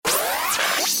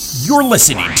You're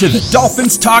listening to the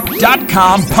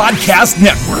DolphinsTalk.com podcast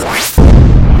network.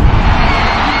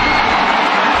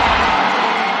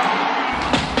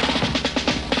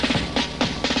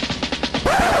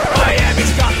 Miami's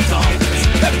got the Dolphins,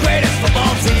 the greatest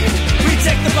football team. We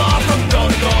take the ball from goal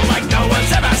to goal like no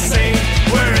one's ever seen.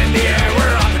 We're in the air,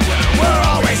 we're on the ground, we're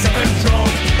always in control.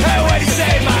 Hey, when you say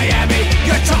Miami,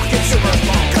 you're talking Super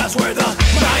Bowl. 'Cause we're the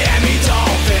Miami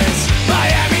Dolphins,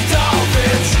 Miami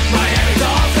Dolphins, Miami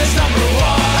Dolphins number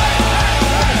one.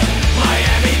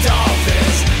 Miami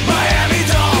Dolphins, Miami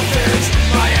Dolphins,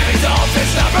 Miami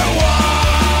Dolphins number one.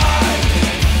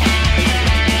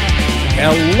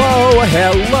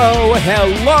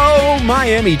 Hello,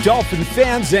 Miami Dolphin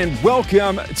fans, and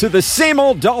welcome to the Same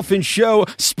Old Dolphins Show,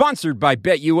 sponsored by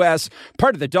BetUS,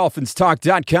 part of the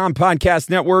DolphinsTalk.com podcast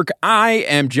network. I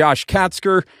am Josh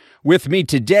Katzker. With me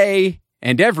today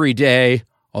and every day,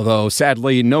 although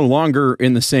sadly no longer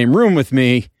in the same room with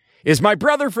me, is my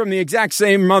brother from the exact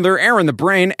same mother, Aaron the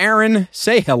Brain. Aaron,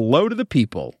 say hello to the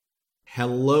people.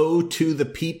 Hello to the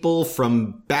people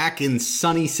from back in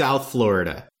sunny South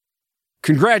Florida.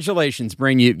 Congratulations,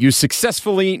 Brain. You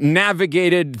successfully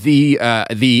navigated the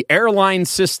airline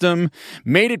system,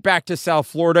 made it back to South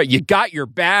Florida. You got your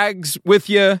bags with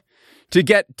you to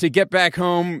get back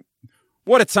home.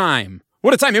 What a time.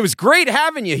 What a time. It was great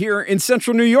having you here in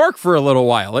Central New York for a little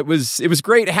while. It was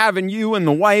great having you and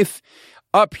the wife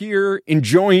up here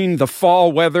enjoying the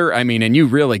fall weather. I mean, and you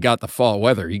really got the fall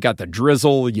weather. You got the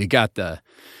drizzle, you got the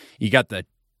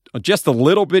just a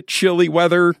little bit chilly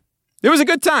weather. It was a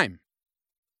good time.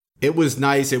 It was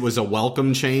nice. It was a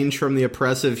welcome change from the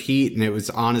oppressive heat, and it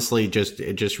was honestly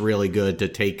just really good to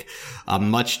take a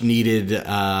much needed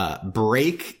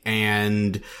break.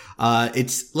 And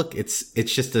it's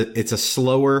a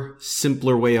slower,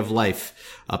 simpler way of life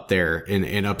up there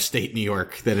in upstate New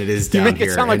York than it is down here. You make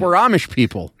it sound like we're Amish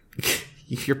people.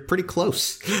 You're pretty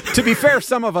close. To be fair,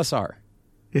 some of us are.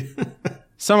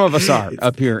 Some of us are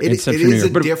up here in Central New York.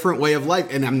 It is a different way of life,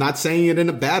 and I'm not saying it in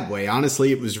a bad way.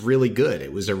 Honestly, it was really good.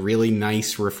 It was a really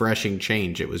nice, refreshing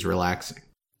change. It was relaxing.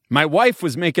 My wife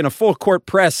was making a full court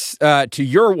press to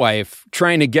your wife,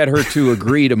 trying to get her to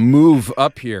agree to move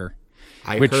up here.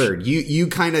 I heard you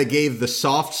kind of gave the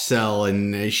soft sell,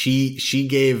 and she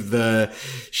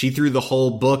threw the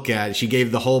whole book at. She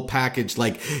gave the whole package,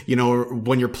 like, you know,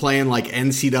 when you're playing like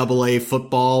NCAA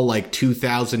football, like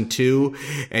 2002,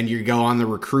 and you go on the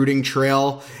recruiting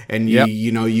trail, and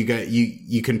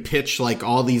you can pitch like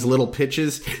all these little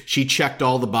pitches. She checked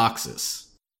all the boxes.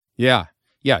 Yeah.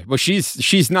 Well,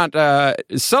 she's not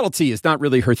subtlety is not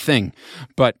really her thing,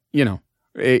 but you know.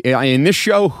 In this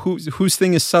show, whose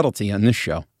thing is subtlety on this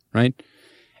show, right?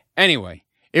 Anyway,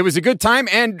 it was a good time,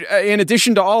 and in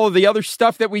addition to all of the other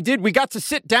stuff that we did, we got to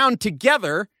sit down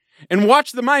together and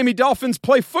watch the Miami Dolphins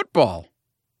play football.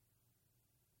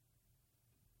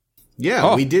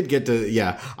 Yeah, we did get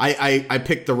to, I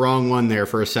picked the wrong one there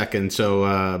for a second, so,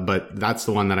 but that's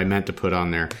the one that I meant to put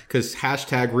on there, because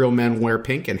hashtag real men wear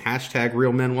pink and hashtag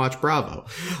real men watch Bravo.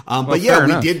 But yeah,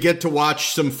 we did get to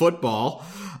watch some football.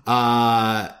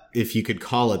 If you could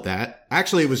call it that.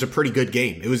 Actually, it was a pretty good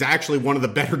game. It was actually one of the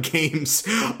better games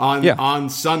on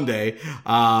Sunday.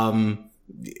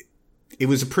 It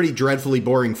was a pretty dreadfully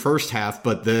boring first half,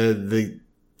 but the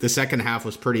second half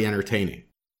was pretty entertaining.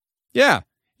 Yeah,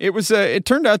 it was. It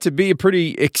turned out to be a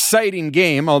pretty exciting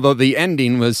game, although the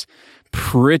ending was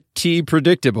pretty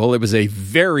predictable. It was a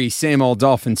very Same Old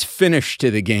Dolphins finish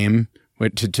to the game,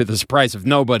 to the surprise of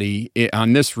nobody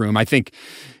on this room. I think,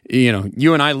 you know,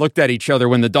 you and I looked at each other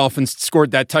when the Dolphins scored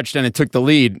that touchdown and took the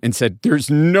lead and said, there's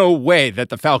no way that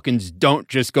the Falcons don't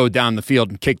just go down the field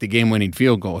and kick the game-winning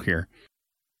field goal here.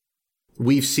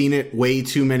 We've seen it way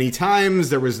too many times.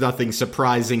 There was nothing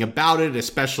surprising about it,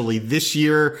 especially this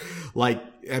year. Like,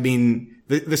 I mean,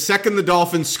 the second the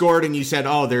Dolphins scored and you said,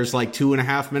 oh, there's like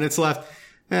 2.5 minutes left,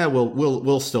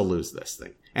 we'll still lose this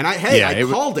thing. And I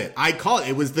called it. I called it.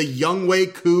 It was the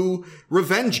Younghoe Koo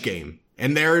revenge game.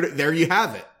 And there you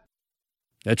have it.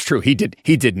 That's true. He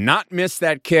did not miss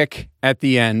that kick at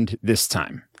the end this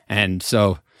time. And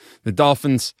so the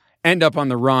Dolphins end up on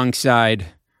the wrong side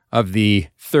of the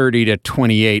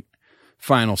 30-28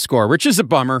 final score, which is a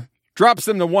bummer. Drops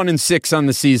them to 1-6 on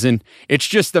the season. It's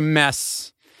just a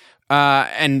mess.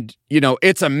 And, you know,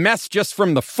 it's a mess just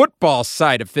from the football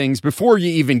side of things before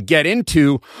you even get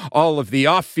into all of the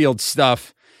off-field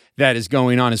stuff that is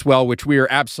going on as well, which we are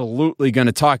absolutely going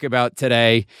to talk about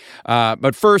today.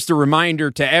 But first, a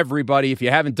reminder to everybody, if you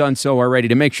haven't done so already,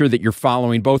 to make sure that you're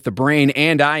following both the Brain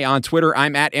and I on Twitter.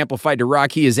 I'm at Amplified to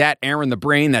Rock. He is at Aaron the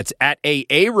Brain. That's at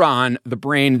Aaron the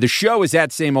Brain. The show is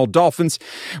at Same Old Dolphins.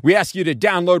 We ask you to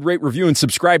download, rate, review, and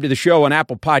subscribe to the show on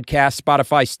Apple Podcasts,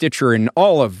 Spotify, Stitcher, and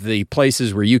all of the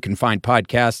places where you can find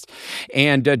podcasts.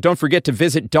 And don't forget to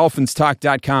visit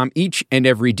DolphinsTalk.com each and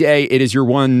every day. It is your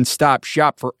one-stop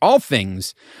shop for all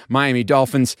things Miami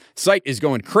Dolphins. Site is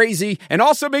going crazy. And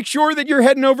also make sure that you're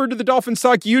heading over to the Dolphins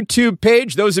Talk YouTube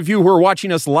page. Those of you who are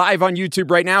watching us live on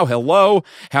YouTube right now, hello.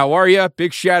 How are you?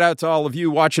 Big shout out to all of you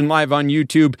watching live on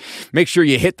YouTube. Make sure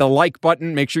you hit the like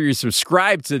button. Make sure you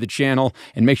subscribe to the channel.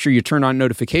 And make sure you turn on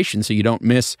notifications so you don't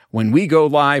miss when we go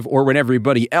live or when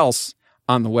everybody else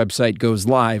on the website goes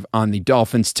live on the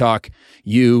Dolphins Talk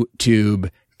YouTube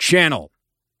channel.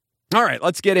 All right,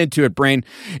 let's get into it, Brain.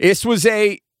 This was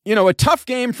a tough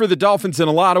game for the Dolphins in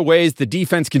a lot of ways. The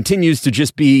defense continues to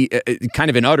just be kind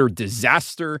of an utter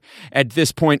disaster at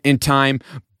this point in time.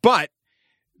 But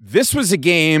this was a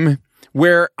game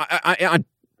where,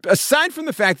 aside from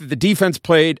the fact that the defense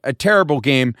played a terrible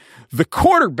game, the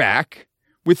quarterback,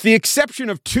 with the exception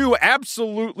of two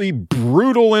absolutely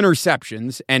brutal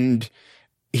interceptions, and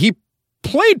he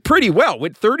played pretty well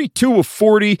with 32 of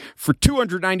 40 for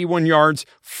 291 yards,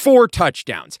 4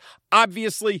 touchdowns.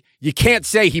 Obviously, you can't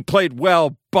say he played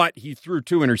well, but he threw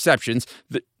 2 interceptions.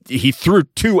 He threw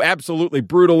 2 absolutely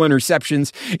brutal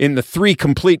interceptions in the 3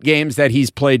 complete games that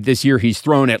he's played this year. He's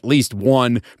thrown at least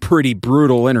 1 pretty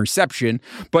brutal interception,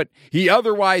 but he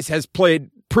otherwise has played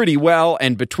pretty well.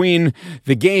 And between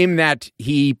the game that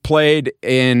he played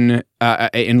in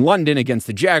London against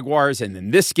the Jaguars and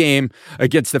then this game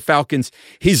against the Falcons,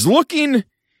 he's looking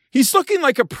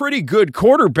like a pretty good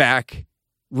quarterback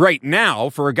right now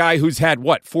for a guy who's had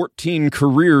 14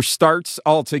 career starts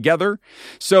altogether.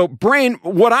 So, Brain,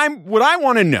 what I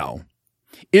want to know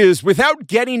is, without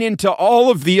getting into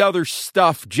all of the other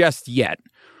stuff just yet,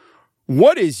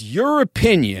 what is your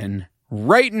opinion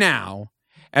right now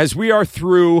as we are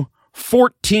through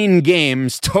 14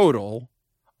 games total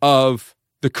of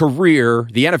the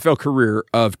NFL career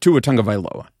of Tua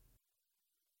Tagovailoa?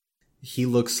 He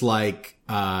looks like,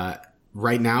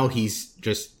 right now he's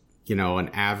just, an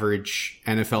average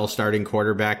NFL starting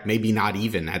quarterback, maybe not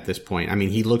even at this point. I mean,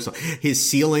 he looks like his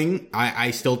ceiling,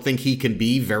 I still think he can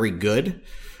be very good.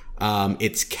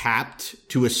 It's capped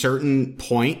to a certain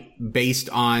point based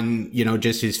on,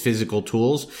 just his physical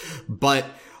tools. But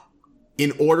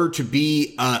in order to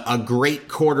be a great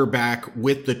quarterback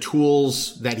with the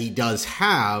tools that he does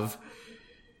have,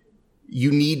 you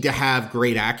need to have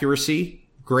great accuracy,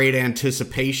 great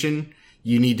anticipation.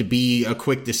 You need to be a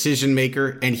quick decision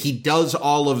maker, and he does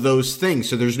all of those things.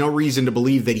 So there's no reason to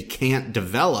believe that he can't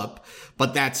develop.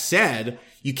 But that said,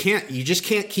 you just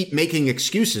can't keep making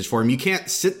excuses for him. You can't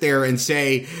sit there and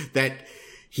say that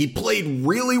he played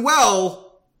really well,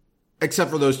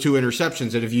 except for those 2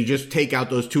 interceptions. And if you just take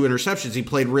out those 2 interceptions, he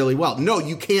played really well. No,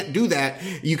 you can't do that.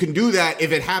 You can do that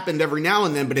if it happened every now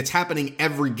and then, but it's happening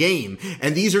every game.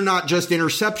 And these are not just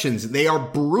interceptions. They are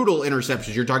brutal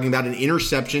interceptions. You're talking about an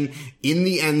interception in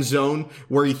the end zone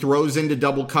where he throws into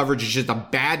double coverage. It's just a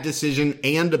bad decision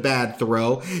and a bad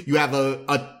throw. You have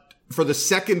for the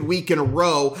second week in a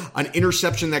row, an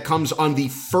interception that comes on the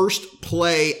first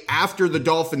play after the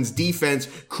Dolphins defense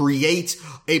creates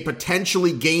a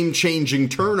potentially game-changing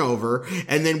turnover,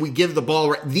 and then we give the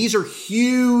ball. These are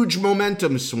huge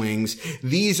momentum swings.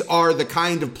 These are the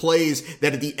kind of plays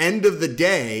that at the end of the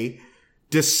day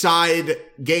decide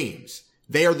games.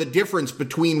 They are the difference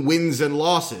between wins and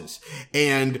losses.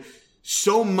 And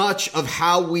so much of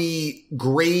how we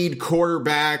grade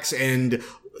quarterbacks and,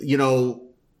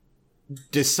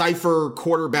 decipher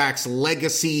quarterbacks'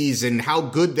 legacies and how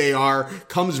good they are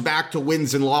comes back to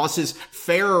wins and losses,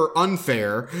 fair or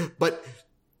unfair. But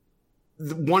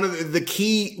one of the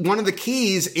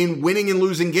keys in winning and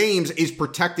losing games is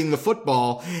protecting the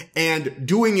football and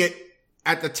doing it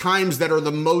at the times that are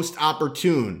the most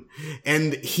opportune.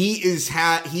 And he has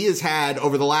had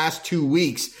over the last 2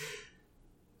 weeks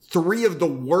 3 of the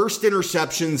worst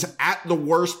interceptions at the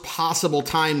worst possible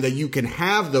time that you can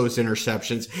have those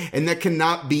interceptions, and that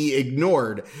cannot be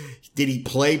ignored. Did he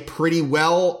play pretty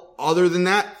well other than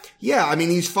that? Yeah, I mean,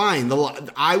 he's fine.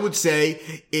 I would say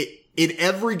in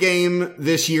every game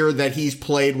this year that he's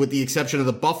played, with the exception of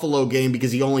the Buffalo game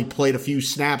because he only played a few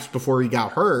snaps before he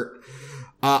got hurt,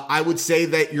 I would say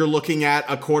that you're looking at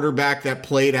a quarterback that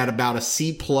played at about a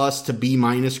C+ to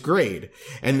B- grade.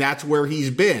 And that's where he's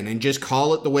been. And just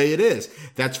call it the way it is.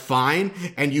 That's fine.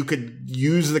 And you could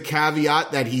use the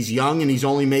caveat that he's young and he's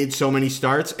only made so many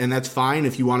starts. And that's fine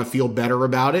if you want to feel better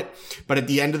about it. But at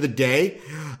the end of the day,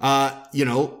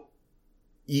 you're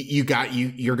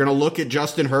going to look at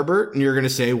Justin Herbert and you're going to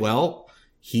say, well,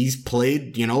 he's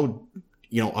played,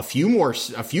 a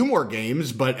few more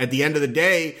games, but at the end of the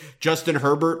day, Justin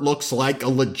Herbert looks like a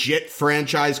legit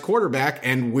franchise quarterback.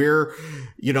 And we're,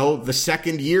 the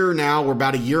second year now, we're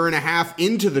about a year and a half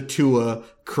into the Tua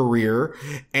career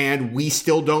and we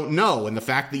still don't know. And the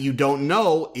fact that you don't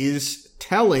know is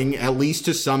telling, at least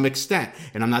to some extent.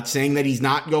 And I'm not saying that he's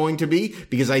not going to be,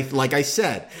 because like I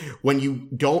said, when you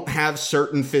don't have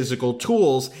certain physical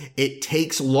tools, it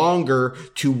takes longer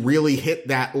to really hit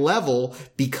that level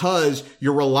because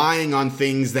you're relying on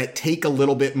things that take a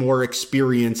little bit more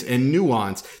experience and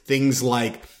nuance. Things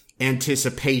like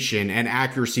anticipation and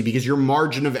accuracy, because your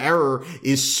margin of error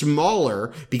is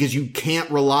smaller because you can't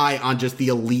rely on just the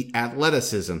elite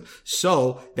athleticism.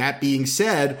 So that being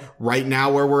said, right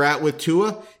now where we're at with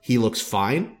Tua, he looks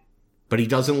fine, but he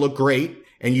doesn't look great,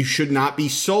 and you should not be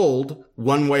sold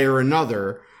one way or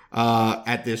another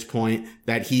at this point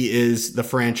that he is the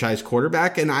franchise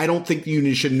quarterback. And I don't think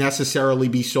you should necessarily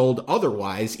be sold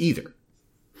otherwise either.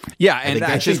 Yeah, and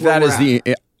I think that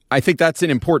is I think that's an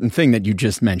important thing that you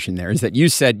just mentioned there, is that you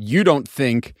said you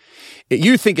think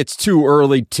it's too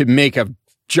early to make a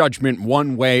judgment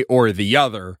one way or the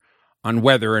other on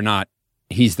whether or not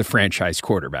he's the franchise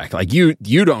quarterback. Like you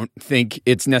don't think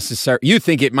it's necessary. You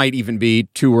think it might even be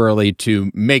too early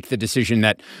to make the decision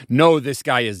that, no, this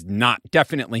guy is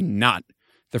definitely not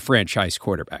the franchise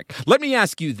quarterback. Let me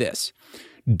ask you this.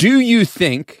 Do you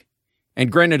think,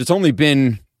 and granted, it's only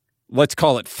been, let's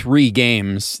call it 3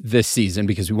 games this season,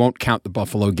 because we won't count the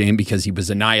Buffalo game because he was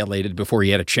annihilated before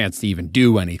he had a chance to even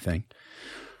do anything.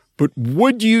 But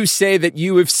would you say that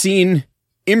you have seen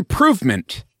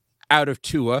improvement out of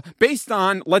Tua based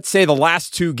on, let's say, the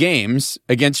last 2 games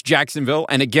against Jacksonville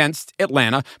and against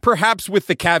Atlanta, perhaps with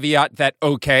the caveat that,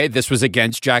 okay, this was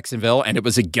against Jacksonville and it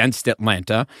was against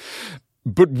Atlanta.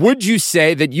 But would you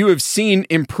say that you have seen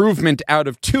improvement out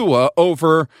of Tua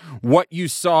over what you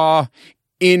saw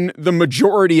in the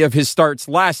majority of his starts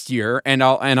last year? And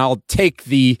I'll take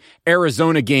the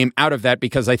Arizona game out of that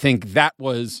because I think that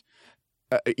was,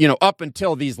 up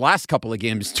until these last couple of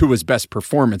games, Tua's best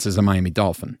performance as a Miami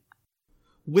Dolphin.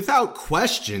 Without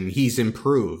question, he's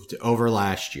improved over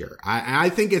last year. I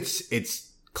think it's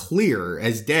clear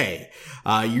as day.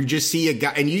 You just see a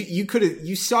guy, and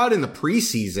you saw it in the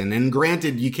preseason, and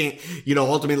granted, you can't,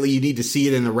 ultimately you need to see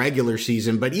it in the regular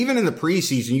season, but even in the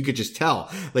preseason, you could just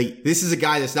tell, like, this is a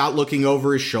guy that's not looking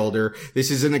over his shoulder. This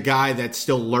isn't a guy that's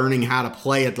still learning how to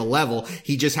play at the level.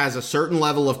 He just has a certain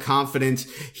level of confidence.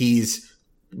 He's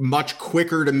much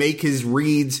quicker to make his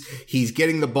reads. He's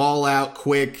getting the ball out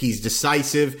quick. He's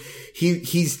decisive.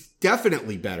 He's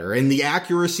definitely better, and the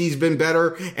accuracy's been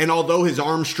better. And although his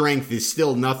arm strength is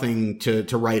still nothing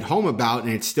to write home about,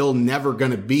 and it's still never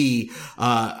going to be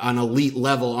an elite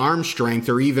level arm strength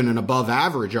or even an above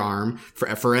average arm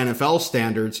for NFL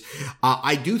standards,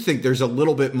 I do think there's a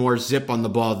little bit more zip on the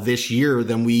ball this year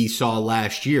than we saw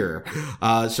last year.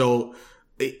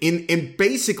 In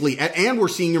basically, and we're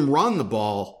seeing him run the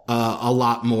ball a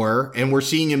lot more, and we're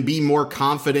seeing him be more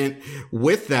confident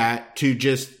with that to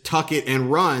just tuck it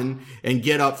and run and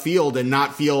get upfield and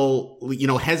not feel,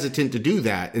 hesitant to do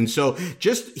that. And so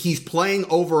he's playing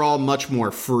overall much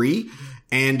more free,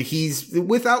 and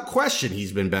without question,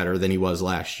 he's been better than he was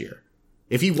last year.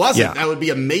 If he wasn't, that would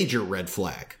be a major red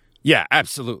flag. Yeah,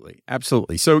 absolutely.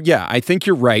 Absolutely. So yeah, I think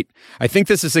you're right. I think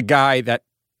this is a guy that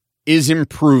is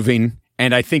improving.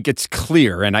 And I think it's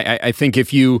clear. And I think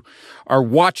if you are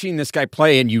watching this guy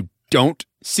play and you don't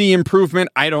see improvement,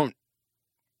 I don't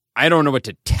know what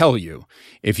to tell you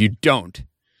if you don't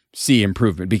see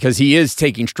improvement, because he is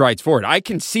taking strides forward. I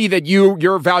can see that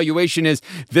your evaluation is,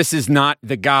 this is not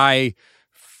the guy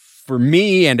for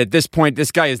me. And at this point,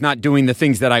 this guy is not doing the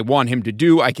things that I want him to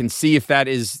do. I can see if that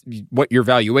is what your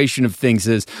valuation of things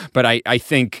is. But I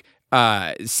think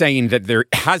saying that there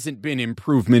hasn't been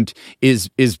improvement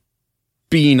is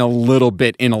being a little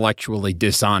bit intellectually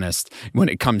dishonest when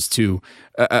it comes to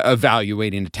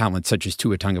evaluating a talent such as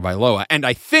Tua Tagovailoa. And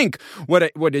I think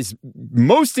what is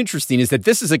most interesting is that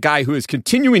this is a guy who is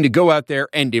continuing to go out there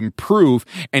and improve,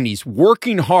 and he's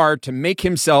working hard to make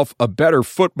himself a better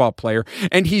football player.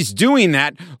 And he's doing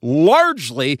that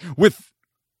largely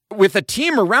with a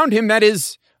team around him that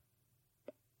is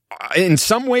in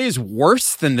some ways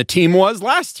worse than the team was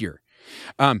last year.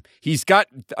 He's got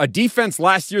a defense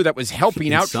last year that was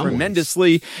helping out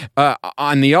tremendously.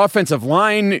 On the offensive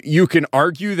line, you can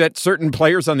argue that certain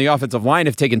players on the offensive line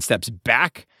have taken steps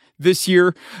back this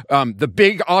year. The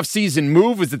big offseason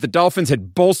move was that the Dolphins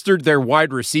had bolstered their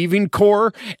wide receiving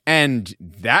core, and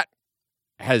that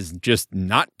has just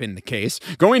not been the case.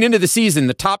 Going into the season,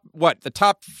 the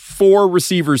top 4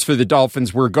 receivers for the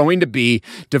Dolphins were going to be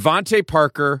Devontae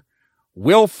Parker,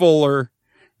 Will Fuller,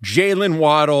 Jalen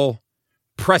Waddle,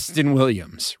 Preston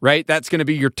Williams, right? That's going to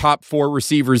be your top 4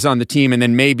 receivers on the team, and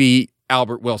then maybe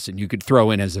Albert Wilson you could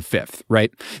throw in as a 5th,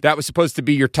 right? That was supposed to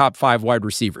be your top 5 wide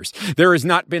receivers. There has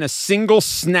not been a single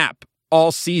snap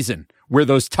all season where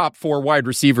those top 4 wide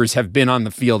receivers have been on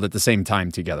the field at the same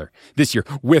time together this year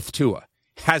with Tua.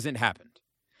 Hasn't happened.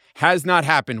 Has not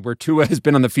happened where Tua has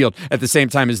been on the field at the same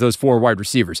time as those 4 wide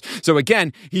receivers. So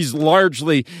again, he's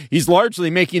largely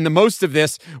making the most of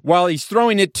this while he's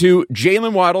throwing it to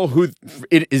Jalen Waddle, who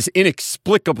it is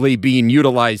inexplicably being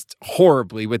utilized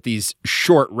horribly with these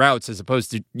short routes as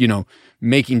opposed to,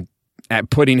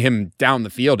 putting him down the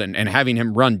field and having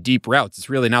him run deep routes. It's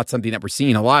really not something that we're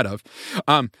seeing a lot of.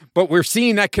 But we're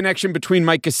seeing that connection between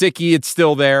Mike Gesicki. It's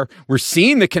still there. We're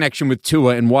seeing the connection with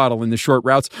Tua and Waddle in the short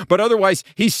routes. But otherwise,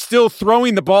 he's still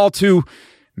throwing the ball to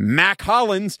Mac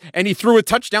Hollins, and he threw a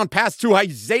touchdown pass to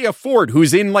Isaiah Ford,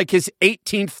 who's in like his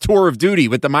 18th tour of duty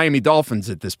with the Miami Dolphins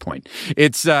at this point.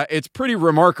 It's pretty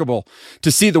remarkable to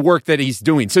see the work that he's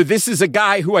doing. So this is a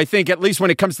guy who I think, at least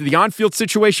when it comes to the on-field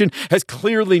situation, has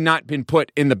clearly not been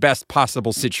put in the best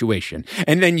possible situation.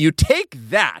 And then you take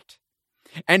that,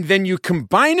 and then you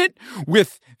combine it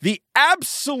with the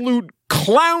absolute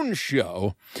clown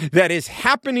show that is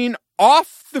happening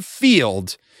off the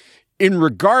field in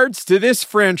regards to this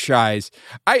franchise.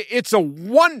 It's a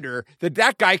wonder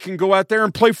that guy can go out there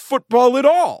and play football at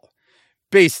all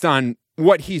based on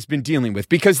what he's been dealing with.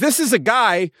 Because this is a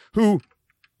guy who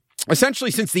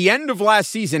essentially since the end of last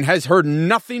season has heard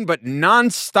nothing but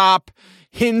nonstop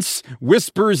hints,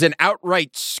 whispers, and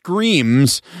outright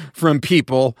screams from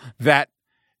people that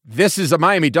this is a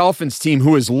Miami Dolphins team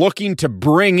who is looking to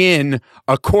bring in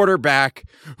a quarterback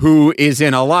who is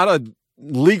in a lot of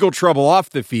legal trouble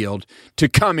off the field to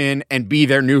come in and be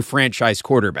their new franchise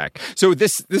quarterback. So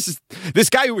this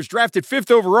guy who was drafted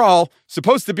 5th overall,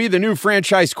 supposed to be the new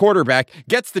franchise quarterback,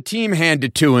 gets the team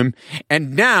handed to him,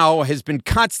 and now has been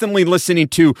constantly listening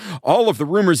to all of the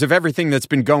rumors of everything that's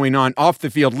been going on off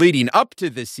the field leading up to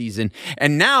this season.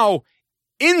 And now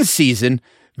in season,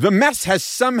 the mess has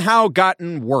somehow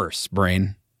gotten worse,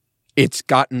 Brain. It's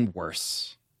gotten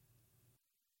worse.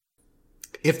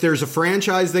 If there's a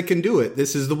franchise that can do it,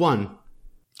 this is the one.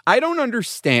 I don't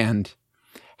understand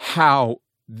how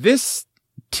this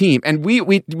team, and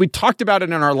we talked about it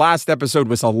in our last episode,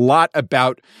 was a lot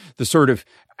about the sort of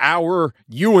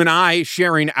you and I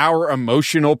sharing our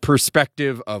emotional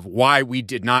perspective of why we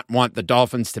did not want the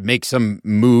Dolphins to make some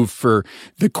move for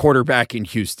the quarterback in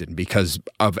Houston because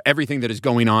of everything that is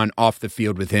going on off the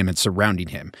field with him and surrounding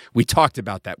him. We talked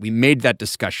about that. We made that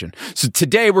discussion. So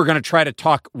today we're going to try to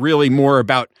talk really more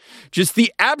about just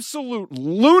the absolute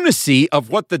lunacy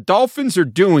of what the Dolphins are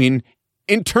doing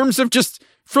in terms of just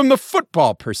from the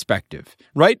football perspective,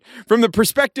 right? From the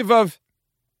perspective of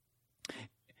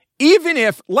even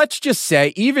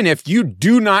if you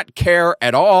do not care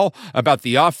at all about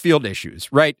the off-field issues,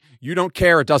 right? You don't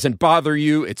care. It doesn't bother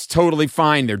you. It's totally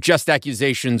fine. They're just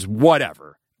accusations,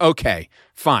 whatever. Okay,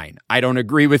 fine. I don't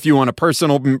agree with you on a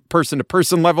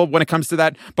person-to-person level when it comes to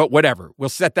that, but whatever. We'll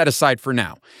set that aside for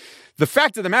now. The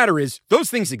fact of the matter is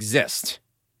those things exist,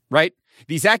 right?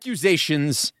 These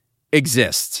accusations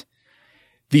exist.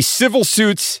 The civil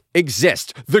suits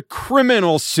exist. The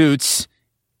criminal suits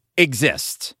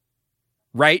exist.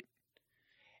 Right?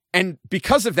 And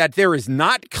because of that, there is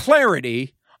not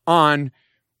clarity on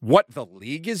what the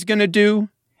league is going to do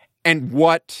and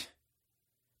what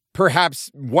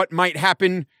might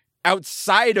happen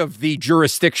outside of the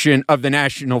jurisdiction of the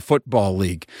National Football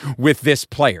League with this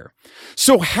player.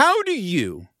 So how do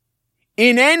you,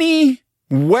 in any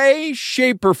way,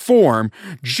 shape, or form,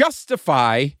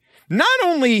 justify not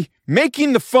only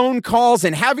making the phone calls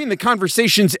and having the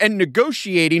conversations and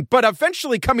negotiating, but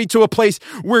eventually coming to a place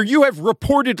where you have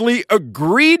reportedly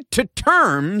agreed to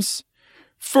terms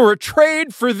for a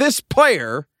trade for this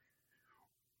player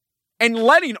and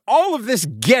letting all of this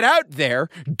get out there,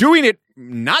 doing it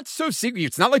not so secret.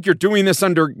 It's not like you're doing this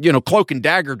under, cloak and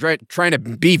dagger, trying to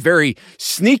be very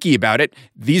sneaky about it.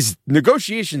 These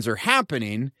negotiations are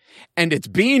happening and it's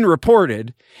being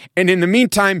reported. And in the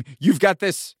meantime, you've got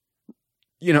this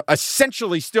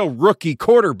essentially still rookie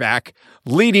quarterback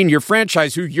leading your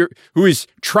franchise who is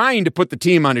trying to put the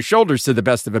team on his shoulders to the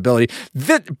best of ability.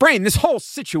 Brain, this whole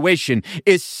situation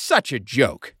is such a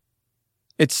joke.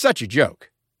 It's such a joke.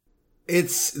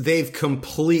 They've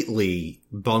completely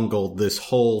bungled this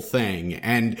whole thing.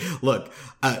 And look,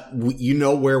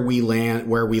 where we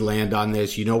land on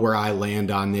this. You know where I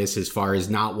land on this as far as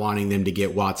not wanting them to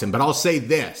get Watson. But I'll say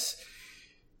this.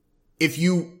 If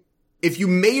you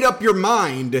made up your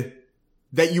mind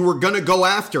that you were going to go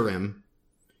after him,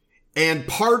 and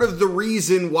part of the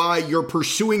reason why you're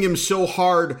pursuing him so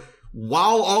hard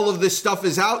while all of this stuff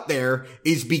is out there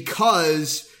is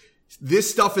because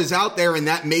this stuff is out there and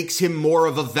that makes him more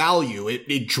of a value.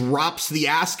 It drops the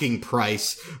asking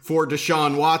price for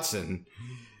Deshaun Watson.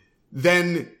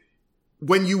 Then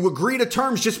when you agree to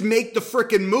terms, just make the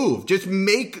frickin' move. Just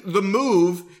make the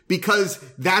move because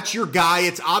that's your guy.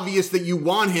 It's obvious that you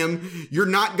want him. You're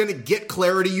not going to get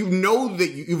clarity. You know that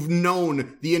you've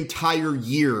known the entire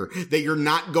year that you're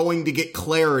not going to get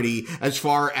clarity as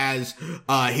far as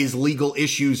his legal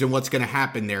issues and what's going to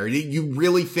happen there. You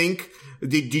really think...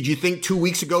 Did you think 2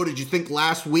 weeks ago? Did you think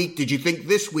last week? Did you think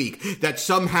this week that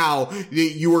somehow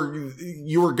you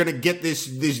were going to get this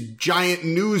giant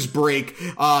news break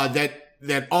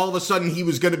that all of a sudden he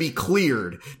was going to be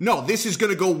cleared? No, this is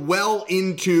going to go well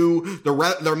into the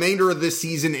remainder of this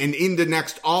season and into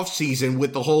next offseason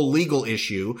with the whole legal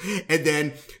issue. And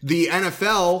then the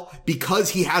NFL, because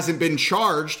he hasn't been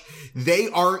charged, they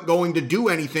aren't going to do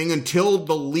anything until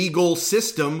the legal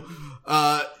system,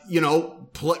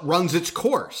 runs its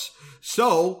course.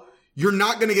 So you're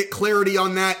not going to get clarity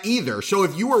on that either. So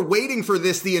if you were waiting for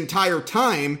this the entire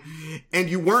time and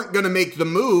you weren't going to make the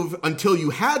move until you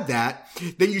had that,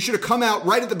 then you should have come out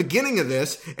right at the beginning of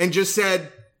this and just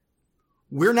said,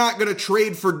 we're not going to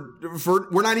trade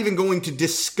we're not even going to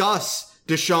discuss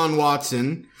Deshaun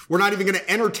Watson. We're not even going to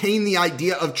entertain the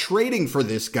idea of trading for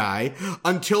this guy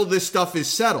until this stuff is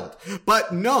settled.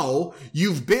 But no,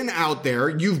 you've been out there.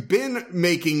 You've been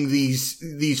making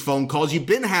these phone calls. You've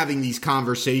been having these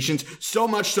conversations, so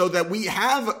much so that we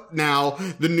have now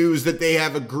the news that they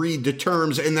have agreed to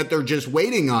terms and that they're just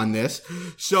waiting on this.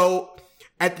 So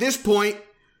at this point,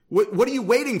 what are you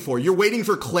waiting for? You're waiting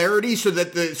for clarity so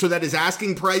that his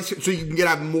asking price, so you can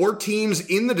have more teams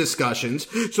in the discussions,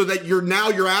 so that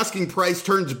your asking price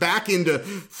turns back into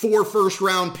 4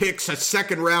 first-round picks, a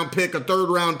second-round pick, a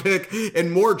third-round pick,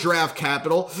 and more draft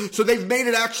capital. So they've made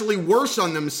it actually worse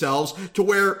on themselves to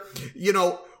where,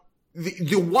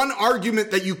 the one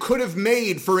argument that you could have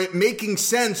made for it making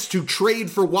sense to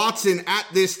trade for Watson at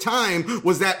this time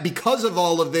was that because of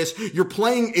all of this,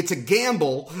 it's a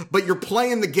gamble, but you're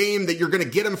playing the game that you're going to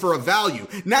get him for a value.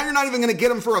 Now you're not even going to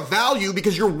get him for a value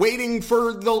because you're waiting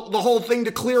for the whole thing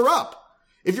to clear up.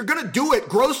 If you're going to do it,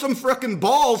 grow some frickin'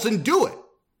 balls and do it.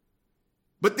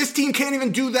 But this team can't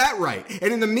even do that right.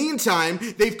 And in the meantime,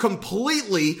 they've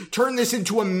completely turned this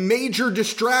into a major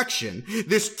distraction.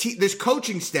 This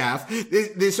coaching staff,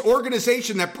 this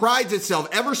organization that prides itself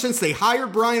ever since they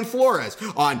hired Brian Flores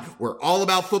on, we're all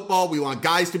about football. We want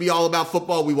guys to be all about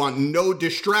football. We want no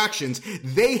distractions.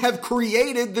 They have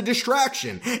created the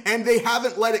distraction and they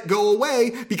haven't let it go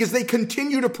away because they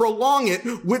continue to prolong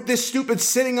it with this stupid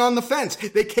sitting on the fence.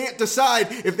 They can't decide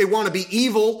if they want to be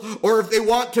evil or if they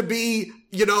want to be,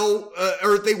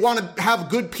 or if they want to have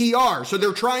good PR. So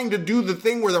they're trying to do the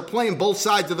thing where they're playing both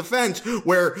sides of the fence,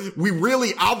 where we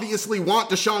really obviously want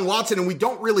Deshaun Watson and we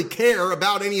don't really care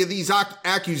about any of these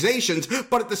accusations,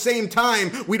 but at the same time,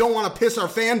 we don't want to piss our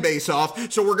fan base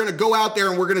off. So we're going to go out there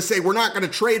and we're going to say we're not going to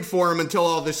trade for him until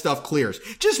all this stuff clears.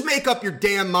 Just make up your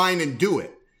damn mind and do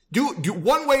it. Do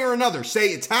one way or another.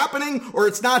 Say it's happening or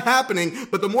it's not happening,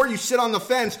 but the more you sit on the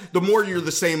fence, the more you're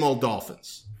the same old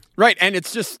Dolphins. Right, and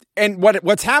it's just, and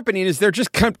what's happening is they're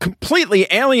just completely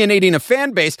alienating a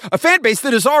fan base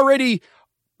that is already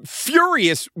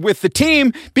furious with the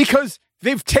team because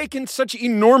they've taken such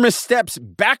enormous steps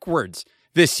backwards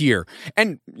this year.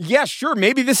 And yeah, sure,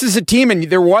 maybe this is a team, and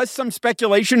there was some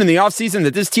speculation in the offseason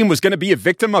that this team was going to be a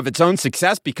victim of its own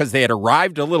success because they had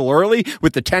arrived a little early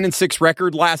with the 10-6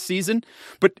 record last season.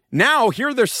 But now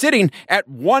here they're sitting at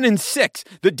 1-6.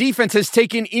 The defense has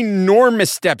taken enormous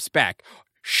steps back.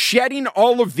 Shedding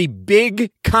all of the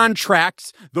big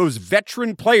contracts, those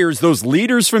veteran players, those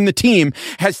leaders from the team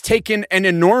has taken an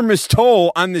enormous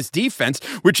toll on this defense,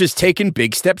 which has taken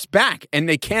big steps back, and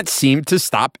they can't seem to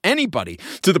stop anybody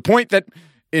to the point that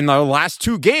in the last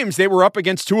 2 games, they were up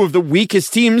against 2 of the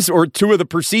weakest teams or 2 of the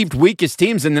perceived weakest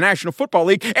teams in the National Football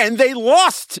League, and they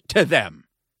lost to them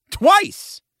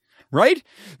twice, right?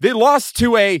 They lost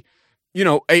to a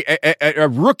a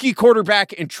rookie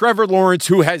quarterback in Trevor Lawrence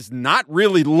who has not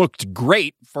really looked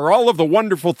great for all of the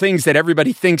wonderful things that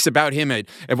everybody thinks about him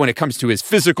when it comes to his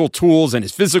physical tools and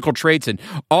his physical traits and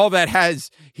all that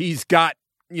he's got,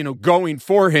 going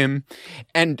for him.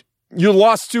 And you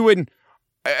lost to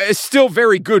a still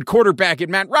very good quarterback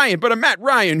in Matt Ryan, but a Matt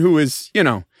Ryan who is,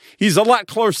 he's a lot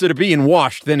closer to being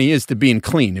washed than he is to being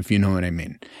clean, if you know what I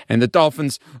mean. And the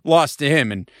Dolphins lost to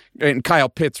him, and Kyle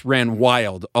Pitts ran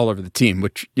wild all over the team,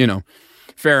 which,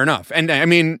 fair enough. And I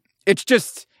mean,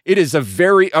 it is a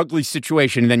very ugly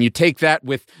situation. And then you take that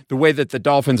with the way that the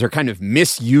Dolphins are kind of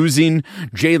misusing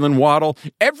Jalen Waddle.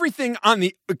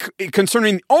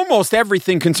 Almost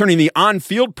everything concerning the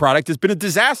on-field product has been a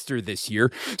disaster this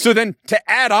year. So then to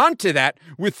add on to that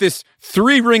with this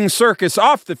 3-ring circus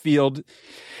off the field,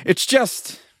 it's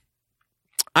just,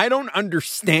 I don't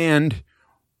understand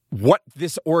what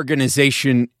this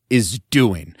organization is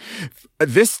doing.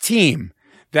 This team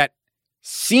that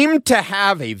seemed to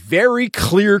have a very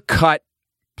clear-cut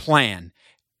plan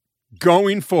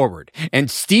going forward. And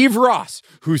Steve Ross,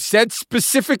 who said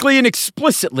specifically and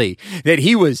explicitly that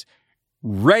he was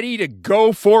ready to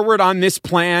go forward on this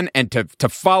plan and to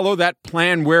follow that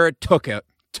plan where it took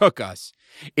us,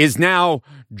 is now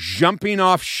jumping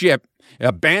off ship,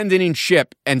 abandoning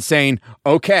ship, and saying,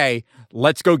 okay,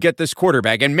 let's go get this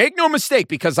quarterback. And make no mistake,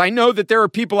 because I know that there are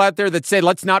people out there that say,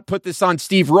 let's not put this on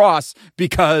Steve Ross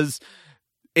because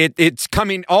it's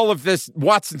coming, all of this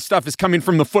Watson stuff is coming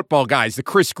from the football guys, the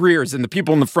Chris Greers and the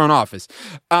people in the front office.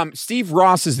 Steve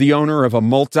Ross is the owner of a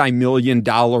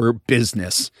multi-million-dollar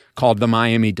business called the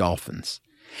Miami Dolphins.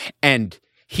 And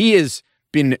he has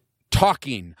been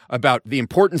talking about the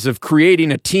importance of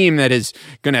creating a team that is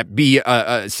going to be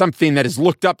something that is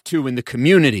looked up to in the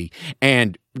community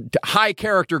and high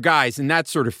character guys and that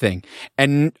sort of thing.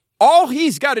 And all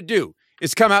he's got to do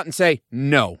is come out and say,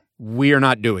 no, we are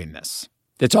not doing this.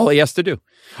 That's all he has to do.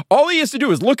 All he has to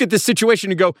do is look at this situation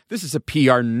and go, this is a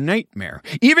PR nightmare.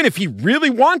 Even if he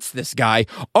really wants this guy,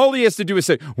 all he has to do is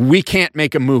say, we can't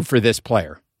make a move for this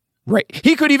player. Right.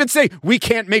 He could even say, we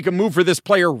can't make a move for this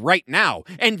player right now.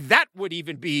 And that would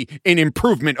even be an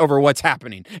improvement over what's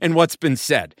happening and what's been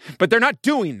said. But they're not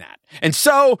doing that. And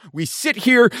so we sit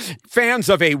here, fans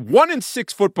of a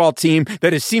 1-6 football team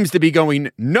that seems to be going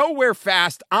nowhere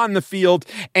fast on the field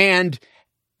and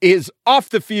is off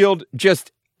the field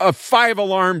just a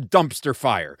 5-alarm dumpster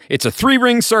fire. It's a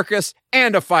 3-ring circus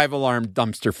and a 5-alarm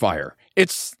dumpster fire. It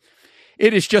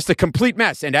is just a complete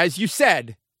mess. And as you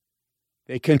said,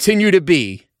 they continue to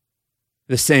be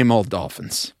the same old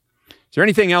Dolphins. Is there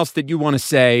anything else that you want to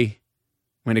say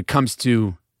when it comes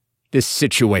to this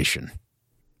situation?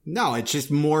 No, it's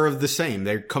just more of the same.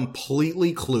 They're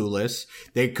completely clueless.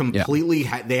 They completely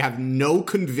they have no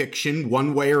conviction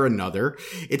one way or another.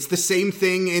 It's the same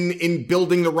thing in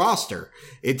building the roster.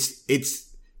 It's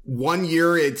 1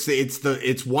 year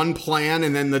it's one plan,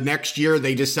 and then the next year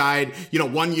they decide,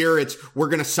 1 year we're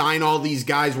going to sign all these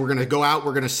guys. We're going to go out.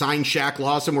 We're going to sign Shaq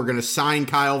Lawson. We're going to sign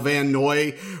Kyle Van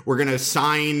Noy. We're going to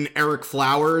sign Eric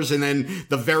Flowers. And then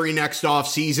the very next off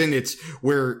season,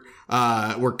 we're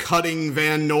cutting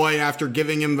Van Noy after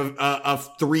giving him a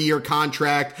 3-year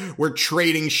contract. We're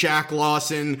trading Shaq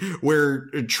Lawson. We're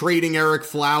trading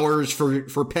Flowers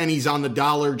for pennies on the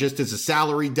dollar just as a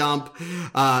salary dump.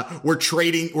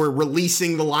 We're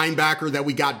releasing the linebacker that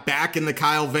we got back in the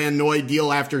Kyle Van Noy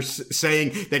deal after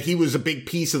saying that he was a big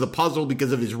piece of the puzzle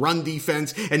because of his run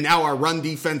defense. And now our run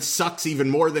defense sucks even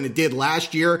more than it did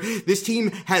last year. This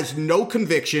team has no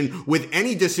conviction with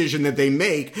any decision that they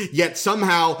make, yet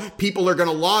somehow people are going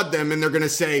to laud them and they're going to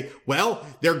say, well,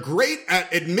 they're great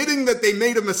at admitting that they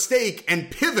made a mistake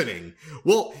and pivoting.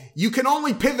 Well, you can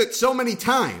only pivot so many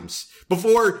times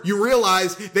before you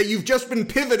realize that you've just been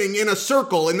pivoting in a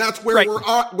circle, and that's where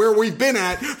where we've been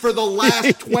at for the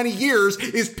last 20 years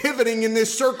is pivoting in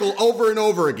this circle over and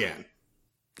over again.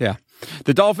 Yeah.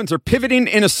 The Dolphins are pivoting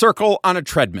in a circle on a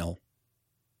treadmill.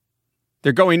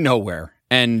 They're going nowhere,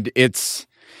 and it's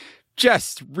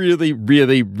just really,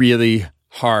 really, really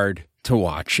hard to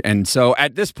watch. And so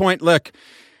at this point,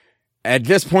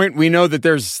 we know that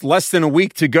there's less than a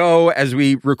week to go as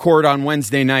we record on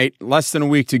Wednesday night, less than a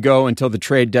week to go until the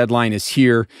trade deadline is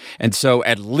here. And so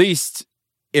at least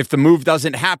if the move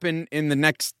doesn't happen in the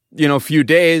next, few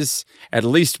days, at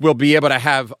least we'll be able to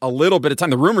have a little bit of time.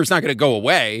 The rumor's not going to go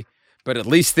away, but at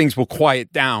least things will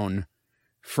quiet down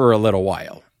for a little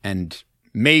while. And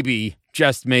maybe,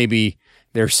 just maybe,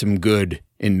 there's some good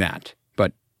in that.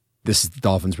 But this is the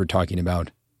Dolphins we're talking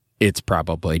about. It's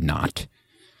probably not.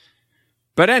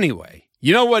 But anyway,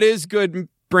 you know what is good,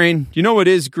 Brain? You know what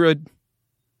is good?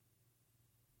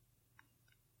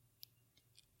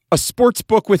 a sports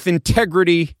book with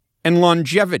integrity and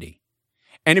longevity.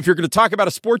 And if you're going to talk about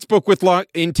a sports book with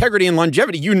integrity and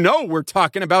longevity, you know we're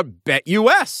talking about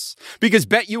BetUS, because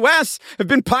BetUS have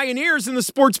been pioneers in the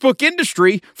sports book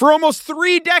industry for almost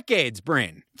 3 decades,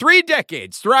 Brain. 3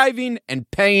 decades, thriving and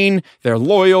paying their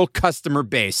loyal customer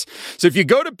base. So if you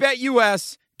go to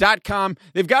BetUS.com,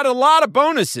 they've got a lot of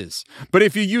bonuses. But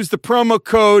if you use the promo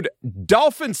code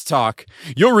DolphinsTalk,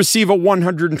 you'll receive a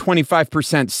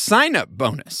 125% sign-up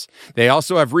bonus. They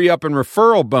also have re-up and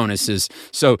referral bonuses.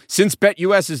 So since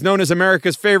BetUS is known as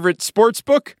America's favorite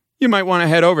sportsbook, you might want to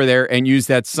head over there and use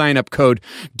that sign-up code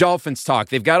DolphinsTalk.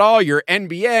 They've got all your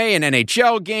NBA and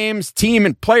NHL games, team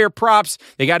and player props.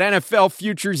 They got NFL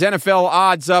futures, NFL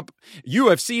odds up,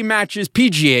 UFC matches,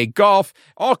 PGA golf,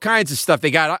 all kinds of stuff.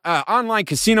 They got online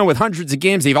casino with hundreds of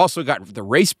games. They've also got the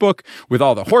race book with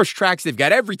all the horse tracks. They've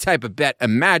got every type of bet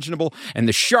imaginable. And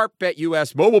the Sharp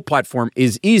BetUS mobile platform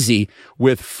is easy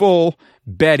with full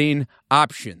betting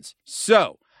options.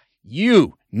 So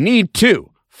you need to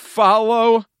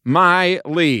follow my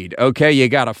lead. Okay, you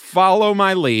got to follow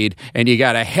my lead, and you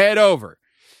got to head over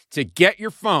to get your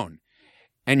phone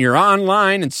and your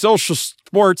online and social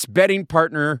sports betting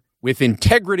partner with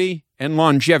integrity and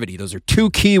longevity. Those are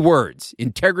 2 key words,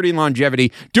 integrity and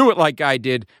longevity. Do it like I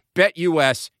did.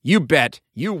 BetUS. You bet,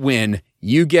 you win,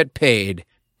 you get paid.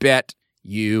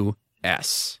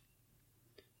 BetUS.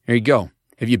 There you go.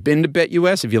 Have you been to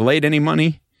BetUS? Have you laid any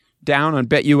money down on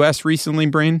BetUS recently,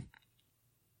 Brain?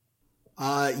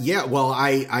 Yeah, well,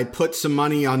 I put some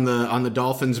money on the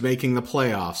Dolphins making the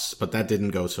playoffs, but that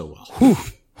didn't go so well.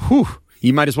 Whew.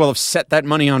 You might as well have set that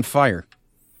money on fire.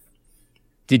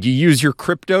 Did you use your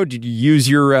crypto? Did you use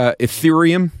your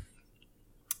Ethereum?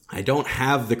 I don't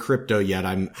have the crypto yet.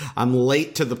 I'm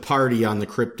late to the party on the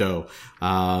crypto,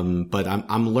 but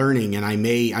I'm learning, and I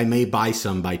may buy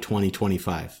some by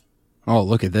 2025. Oh,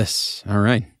 look at this! All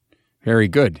right, very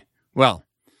good. Well.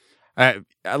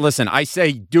 Listen, I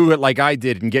say do it like I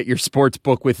did and get your sports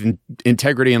book with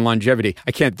integrity and longevity.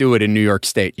 I can't do it in New York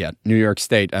State yet. New York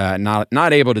State,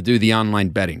 not able to do the online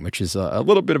betting, which is a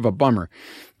little bit of a bummer.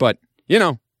 But,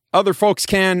 other folks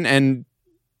can, and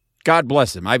God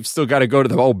bless them. I've still got to go to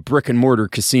the old brick and mortar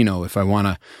casino if I want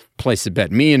to place a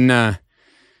bet. Me and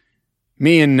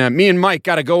Mike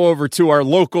got to go over to our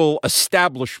local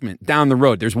establishment down the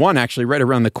road. There's one actually right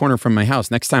around the corner from my house.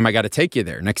 Next time I got to take you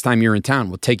there. Next time you're in town,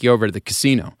 we'll take you over to the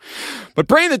casino. But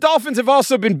Brain, the Dolphins have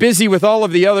also been busy with all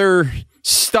of the other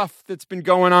stuff that's been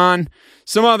going on.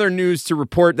 Some other news to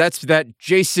report. That's that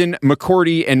Jason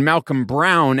McCourty and Malcolm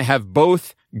Brown have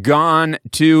both gone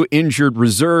to injured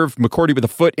reserve. McCourty with a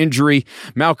foot injury,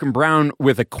 Malcolm Brown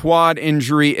with a quad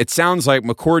injury. It sounds like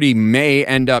McCourty may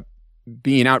end up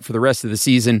being out for the rest of the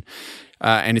season.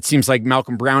 And it seems like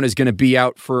Malcolm Brown is going to be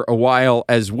out for a while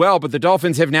as well. But the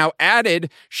Dolphins have now added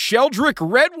Sheldrick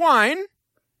Red Wine,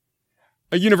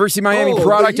 a University of Miami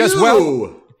product as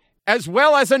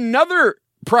well as another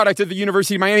product of the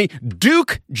University of Miami,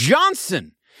 Duke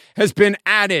Johnson, has been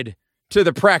added to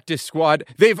the practice squad.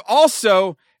 They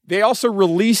also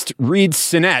released Reed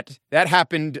Sinnett. That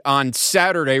happened on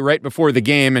Saturday, right before the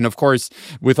game. And of course,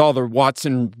 with all the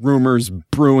Watson rumors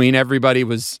brewing, everybody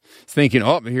was thinking,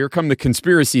 oh, here come the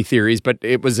conspiracy theories. But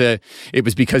it was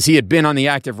because he had been on the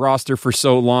active roster for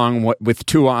so long with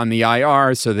Tua on the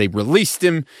IR. So they released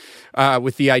him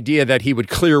with the idea that he would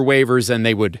clear waivers and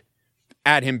they would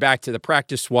add him back to the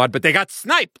practice squad. But they got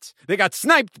sniped.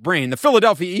 Brain. The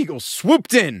Philadelphia Eagles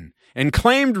swooped in and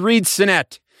claimed Reed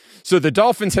Sinnett. So the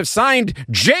Dolphins have signed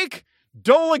Jake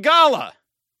Dolegala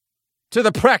to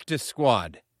the practice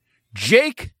squad.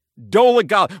 Jake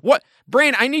Dolegala. What,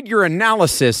 Brain, I need your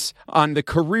analysis on the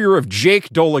career of Jake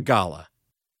Dolegala.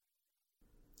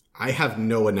 I have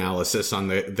no analysis on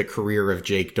the career of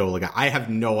Jake Dolegala. I have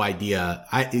no idea.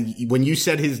 When you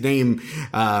said his name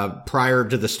prior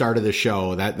to the start of the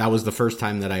show, that was the first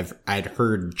time that I'd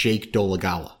heard Jake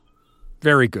Dolegala.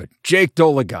 Very good. Jake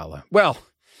Dolegala. Well,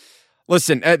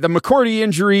 listen, the McCourty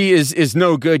injury is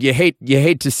no good. You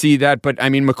hate to see that, but I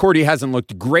mean, McCourty hasn't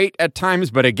looked great at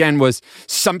times, but again, was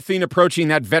something approaching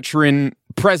that veteran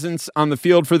presence on the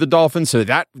field for the Dolphins, so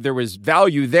that there was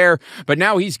value there. But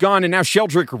now he's gone, and now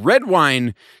Sheldrick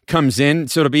Redwine comes in,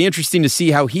 so it'll be interesting to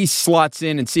see how he slots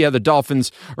in and see how the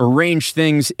Dolphins arrange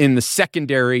things in the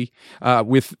secondary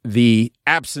with the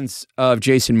absence of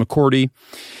Jason McCourty.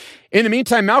 In the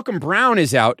meantime, Malcolm Brown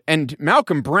is out, and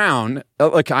Malcolm Brown,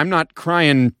 look, I'm not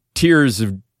crying tears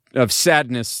of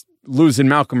sadness losing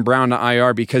Malcolm Brown to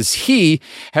IR because he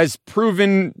has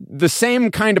proven the same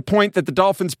kind of point that the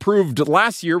Dolphins proved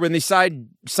last year when they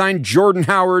signed Jordan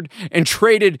Howard and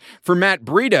traded for Matt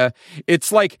Breida.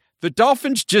 It's like the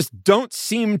Dolphins just don't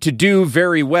seem to do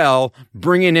very well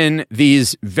bringing in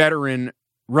these veteran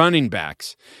running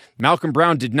backs. Malcolm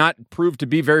Brown did not prove to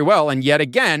be very well, and yet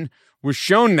again was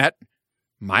shown that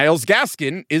Myles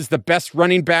Gaskin is the best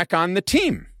running back on the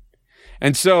team.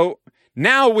 And so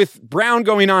now with Brown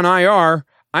going on IR,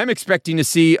 I'm expecting to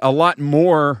see a lot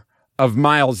more of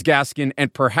Myles Gaskin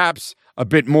and perhaps a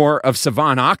bit more of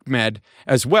Savon Ahmed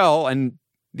as well. And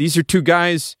these are two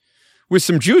guys with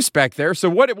some juice back there. So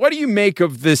what do you make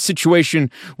of the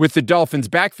situation with the Dolphins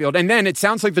backfield? And then it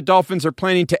sounds like the Dolphins are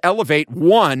planning to elevate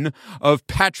one of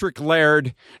Patrick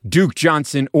Laird, Duke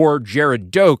Johnson, or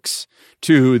Jared Dokes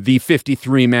to the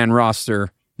 53-man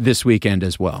roster this weekend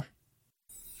as well.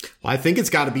 Well, I think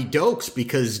it's got to be Dokes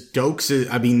because Dokes is,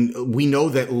 I mean, we know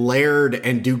that Laird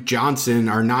and Duke Johnson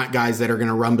are not guys that are going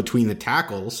to run between the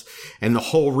tackles. And the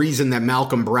whole reason that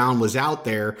Malcolm Brown was out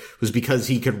there was because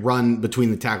he could run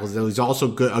between the tackles. He's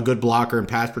also a good blocker in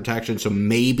pass protection. So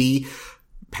maybe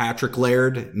Patrick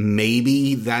Laird,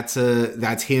 maybe that's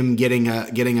him getting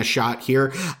a shot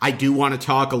here. I do want to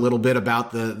talk a little bit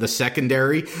about the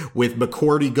secondary with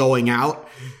McCourty going out,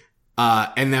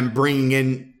 and then bringing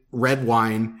in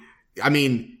Redwine. I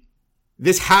mean,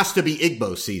 this has to be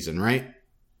Igbo season, right?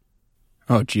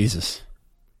 Oh, Jesus.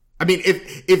 I mean,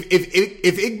 if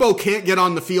Igbo can't get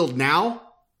on the field now,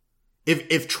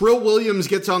 if Trill Williams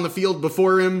gets on the field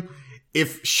before him,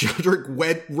 if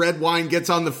Sheldrick Redwine gets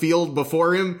on the field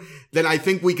before him, then I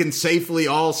think we can safely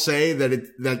all say that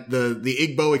the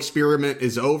Igbo experiment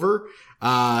is over.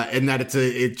 And that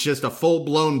it's just a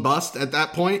full-blown bust at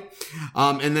that point.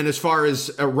 And then as far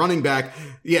as a running back,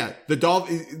 yeah,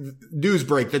 news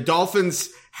break. The Dolphins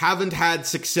haven't had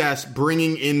success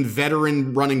bringing in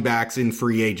veteran running backs in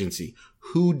free agency.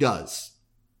 Who does?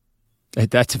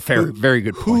 That's a very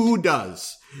good point. Who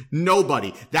does?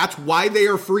 Nobody. That's why they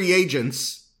are free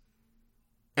agents.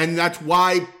 And that's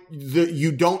why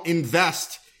you don't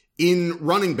invest in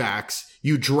running backs.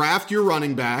 You draft your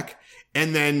running back,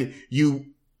 and then you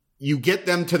get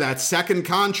them to that second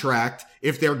contract.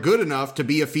 If they're good enough to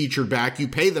be a featured back, you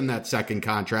pay them that second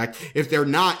contract. If they're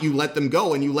not, you let them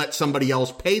go and you let somebody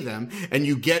else pay them, and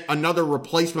you get another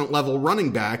replacement level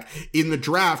running back in the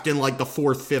draft in like the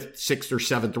 4th, 5th, 6th, or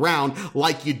 7th round,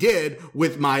 like you did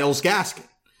with Myles Gaskin.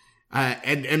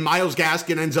 And Myles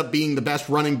Gaskin ends up being the best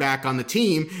running back on the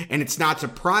team, and it's not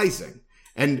surprising.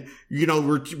 And, you know,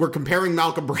 we're comparing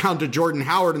Malcolm Brown to Jordan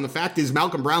Howard, and the fact is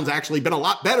Malcolm Brown's actually been a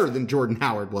lot better than Jordan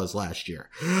Howard was last year.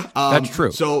 That's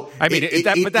true. So I mean,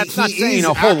 but that's not saying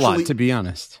a whole lot, to be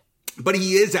honest. But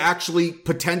he is actually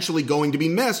potentially going to be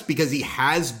missed because he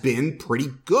has been pretty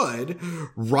good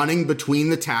running between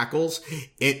the tackles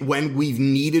when we've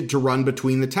needed to run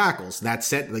between the tackles. That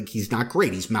said, like, he's not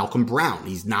great. He's Malcolm Brown.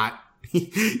 He's not,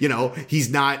 you know, he's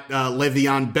not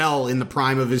Le'Veon Bell in the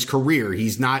prime of his career.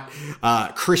 He's not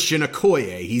Christian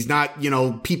Okoye. He's not, you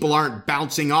know, people aren't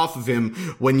bouncing off of him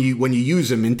when you use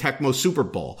him in Tecmo Super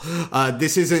Bowl.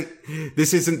 This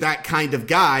isn't that kind of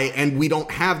guy, and we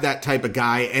don't have that type of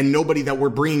guy, and nobody that we're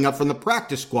bringing up from the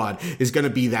practice squad is going to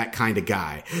be that kind of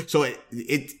guy. So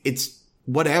it's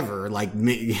whatever, like,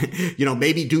 you know,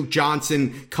 maybe Duke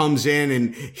Johnson comes in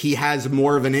and he has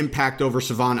more of an impact over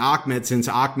Savon Ahmed, since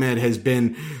Ahmed has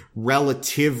been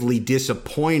relatively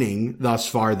disappointing thus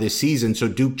far this season. So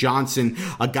Duke Johnson,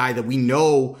 a guy that we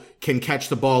know can catch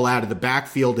the ball out of the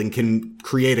backfield and can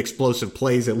create explosive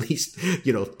plays at least,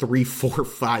 you know, 3, 4,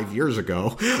 5 years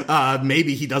ago.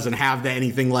 Maybe he doesn't have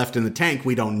anything left in the tank.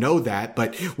 We don't know that,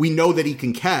 but we know that he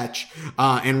can catch,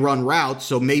 and run routes.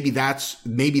 So maybe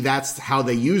that's how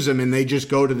they use him. And they just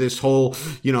go to this whole,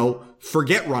 you know,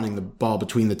 forget running the ball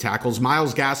between the tackles.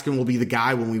 Myles Gaskin will be the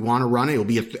guy when we want to run it. He'll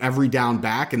be every down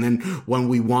back. And then when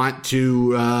we want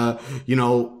to, you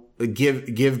know,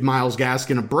 give Myles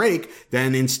Gaskin a break,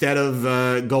 then instead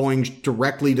of going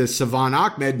directly to Savon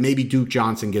Ahmed, maybe Duke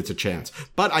Johnson gets a chance.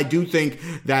 But I do think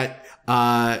that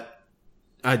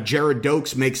Jared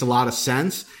Dokes makes a lot of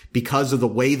sense because of the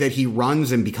way that he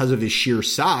runs and because of his sheer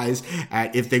size.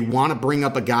 If they want to bring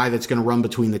up a guy that's going to run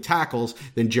between the tackles,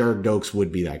 then Jared Dokes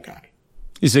would be that guy.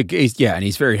 And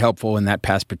he's very helpful in that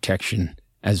pass protection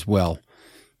as well.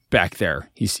 Back there,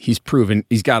 he's proven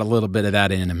he's got a little bit of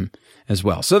that in him as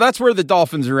well. So that's where the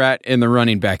Dolphins are at in the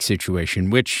running back situation,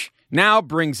 which now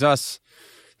brings us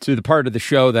to the part of the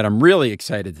show that I'm really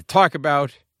excited to talk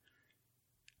about.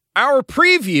 Our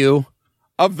preview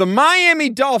of the Miami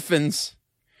Dolphins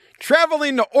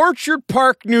traveling to Orchard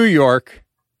Park, New York,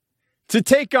 to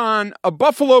take on a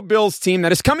Buffalo Bills team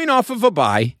that is coming off of a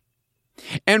bye,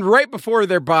 and right before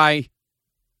their bye,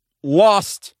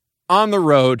 lost on the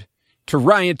road to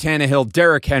Ryan Tannehill,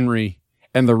 Derrick Henry,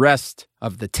 and the rest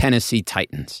of the Tennessee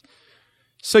Titans.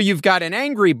 So you've got an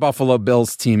angry Buffalo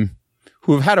Bills team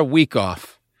who have had a week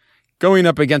off going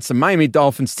up against the Miami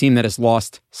Dolphins team that has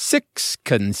lost 6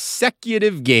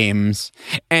 consecutive games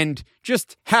and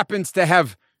just happens to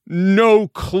have no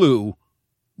clue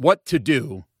what to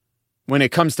do when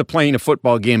it comes to playing a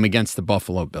football game against the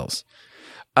Buffalo Bills.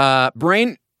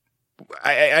 Brain,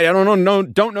 I don't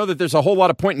know that there's a whole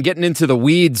lot of point in getting into the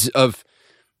weeds of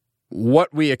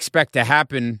what we expect to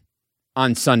happen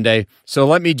on Sunday. So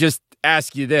let me just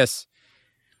ask you this.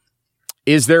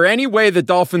 Is there any way the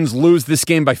Dolphins lose this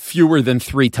game by fewer than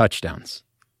 3 touchdowns?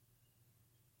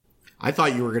 I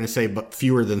thought you were going to say but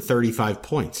fewer than 35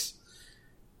 points.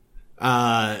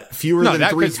 Fewer than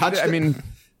 3 touchdowns. I mean,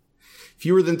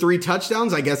 fewer than 3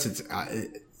 touchdowns. I guess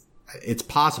it's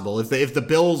possible if the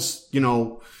Bills,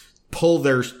 pull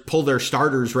their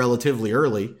starters relatively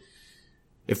early.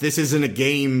 If this isn't a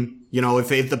game,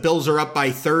 if the Bills are up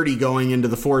by 30 going into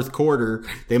the fourth quarter,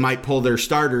 they might pull their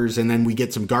starters and then we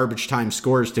get some garbage time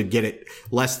scores to get it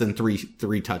less than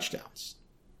three touchdowns.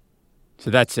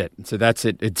 So that's it.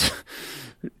 It's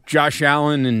Josh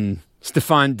Allen and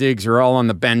Stephon Diggs are all on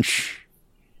the bench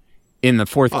in the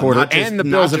fourth quarter. And the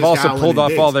Bills have also pulled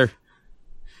off all their...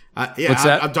 What's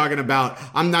that?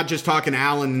 I'm not just talking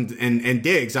Allen and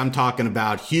Diggs. I'm talking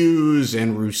about Hughes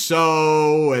and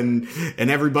Rousseau and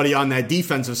everybody on that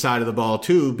defensive side of the ball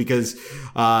too, because,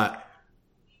 I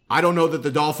don't know that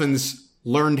the Dolphins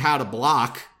learned how to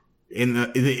block in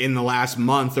the last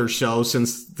month or so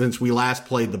since we last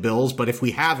played the Bills. But if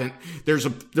we haven't, there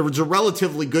was a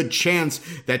relatively good chance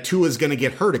that Tua's going to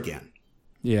get hurt again.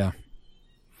 Yeah.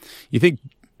 You think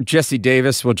Jesse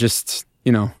Davis will just,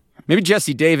 maybe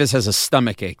Jesse Davis has a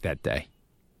stomach ache that day.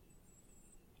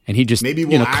 And he just, maybe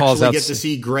we'll calls actually out get to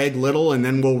see Greg Little, and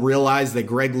then we'll realize that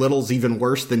Greg Little's even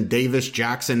worse than Davis,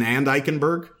 Jackson, and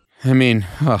Eichenberg. I mean,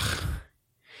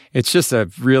 it's just a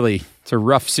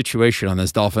rough situation on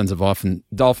this Dolphins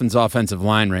offensive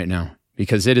line right now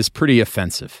because it is pretty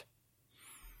offensive.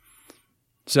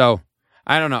 So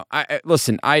I don't know.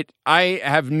 I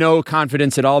have no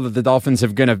confidence at all that the Dolphins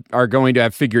are going to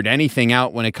have figured anything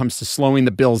out when it comes to slowing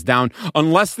the Bills down,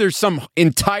 unless there's some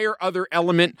entire other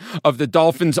element of the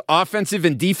Dolphins' offensive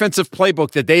and defensive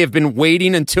playbook that they have been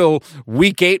waiting until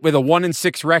Week 8 with a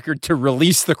 1-6 record to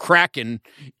release the Kraken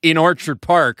in Orchard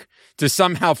Park to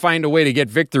somehow find a way to get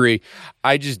victory.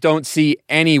 I just don't see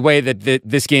any way that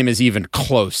this game is even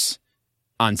close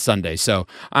on Sunday. So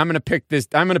I'm going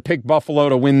to pick Buffalo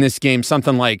to win this game.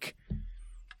 Something like,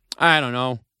 I don't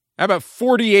know, how about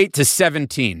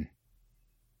 48-17?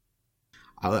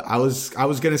 I was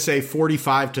going to say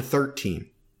 45-13.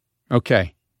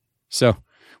 Okay. So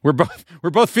we're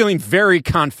both feeling very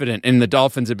confident in the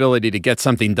Dolphins' ability to get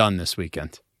something done this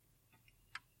weekend.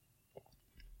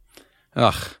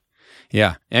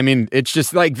 Yeah. I mean, it's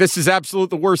just like, this is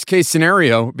absolute the worst case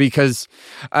scenario because,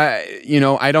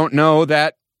 I don't know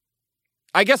that.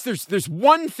 I guess there's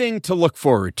one thing to look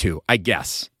forward to, I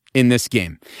guess, in this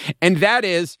game. And that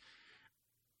is,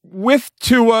 with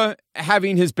Tua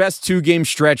having his best 2-game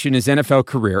stretch in his NFL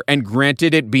career, and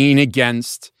granted it being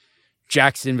against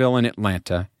Jacksonville and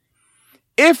Atlanta,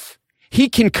 if he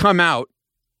can come out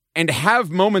and have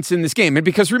moments in this game, and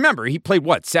because remember, he played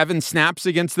 7 snaps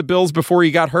against the Bills before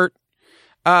he got hurt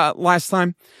last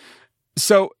time.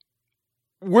 So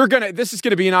this is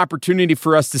going to be an opportunity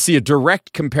for us to see a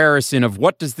direct comparison of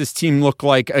what does this team look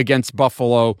like against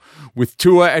Buffalo with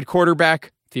Tua at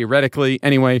quarterback, theoretically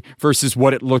anyway, versus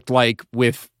what it looked like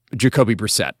with Jacoby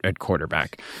Brissett at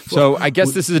quarterback. So I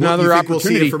guess this is another opportunity.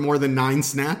 We'll see it for more than 9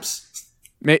 snaps?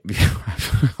 Maybe,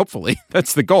 hopefully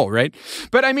that's the goal, right?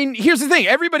 But I mean, here's the thing.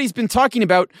 Everybody's been talking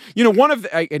about,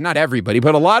 not everybody,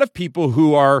 but a lot of people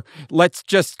who are, let's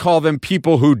just call them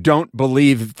people who don't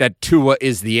believe that Tua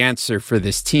is the answer for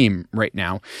this team right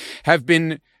now, have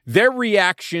been their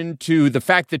reaction to the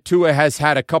fact that Tua has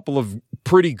had a couple of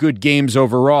pretty good games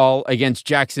overall against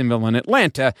Jacksonville and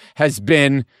Atlanta has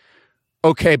been,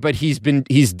 okay, but he's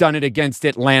done it against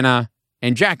Atlanta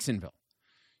and Jacksonville.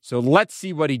 So let's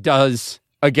see what he does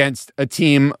against a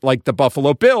team like the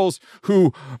Buffalo Bills,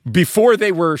 who, before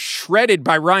they were shredded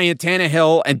by Ryan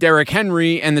Tannehill and Derrick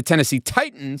Henry and the Tennessee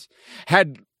Titans,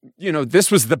 had,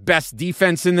 this was the best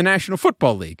defense in the National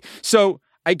Football League. So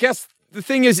I guess the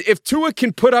thing is, if Tua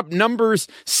can put up numbers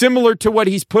similar to what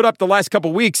he's put up the last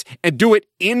couple of weeks and do it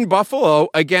in Buffalo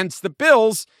against the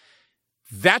Bills,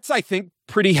 that's, I think,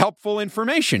 pretty helpful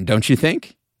information, don't you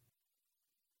think?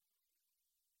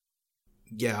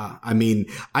 Yeah, I mean,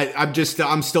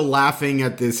 I'm still laughing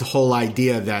at this whole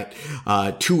idea that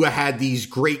Tua had these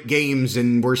great games,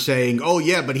 and we're saying, oh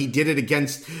yeah, but he did it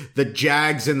against the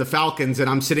Jags and the Falcons, and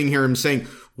I'm sitting here and saying,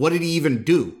 what did he even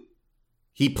do?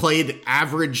 He played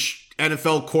average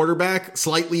NFL quarterback,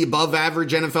 slightly above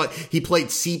average NFL. He played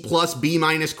C+,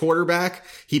 B- quarterback.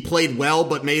 He played well,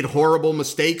 but made horrible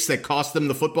mistakes that cost them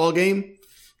the football game.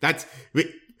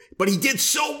 But he did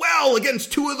so well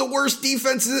against two of the worst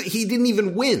defenses. He didn't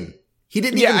even win. He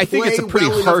didn't even play. I think it's a pretty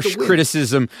well harsh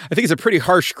criticism. I think it's a pretty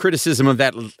harsh criticism of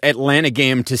that Atlanta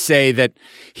game to say that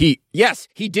he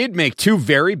did make two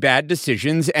very bad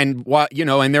decisions, and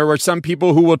and there were some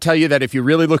people who will tell you that if you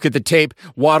really look at the tape,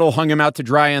 Waddle hung him out to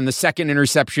dry on the second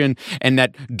interception, and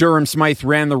that Durham Smythe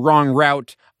ran the wrong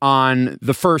route on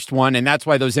the first one, and that's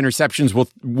why those interceptions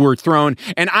were thrown.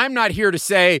 And I'm not here to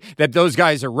say that those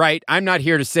guys are right. I'm not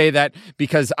here to say that,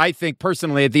 because I think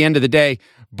personally, at the end of the day,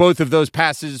 both of those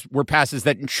passes were passes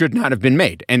that should not have been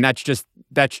made. And that's just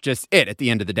it at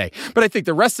the end of the day. But I think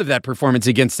the rest of that performance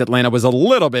against Atlanta was a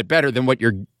little bit better than what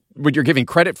you're giving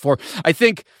credit for. I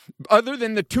think other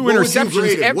than the two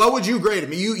interceptions, what would you grade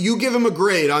him? You give him a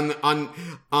grade on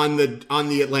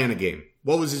the Atlanta game.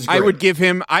 What was his grade? I would give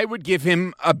him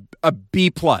a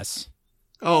B+.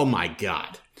 Oh my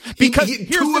God. Because here's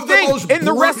the thing, in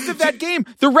the rest of that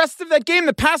game,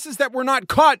 the passes that were not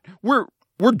caught were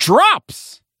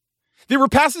drops. They were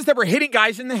passes that were hitting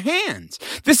guys in the hands.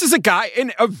 This is a guy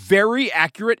in a very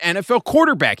accurate NFL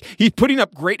quarterback. He's putting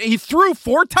up he threw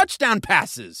 4 touchdown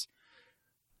passes.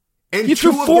 And he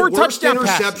threw 4 of the worst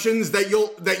interceptions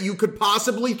that you could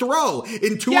possibly throw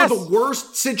in two of the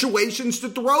worst situations to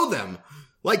throw them.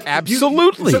 Like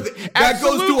absolutely, that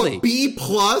goes to a B+.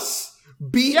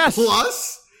 B+.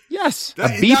 Yes,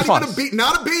 a B+.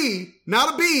 Not a B.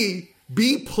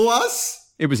 B+.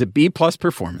 It was a B+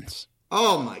 performance.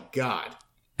 Oh my God!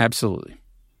 Absolutely.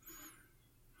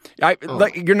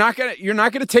 You're not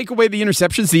gonna take away the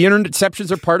interceptions. The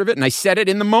interceptions are part of it, and I said it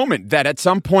in the moment that at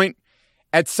some point,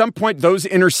 those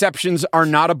interceptions are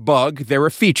not a bug; they're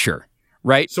a feature,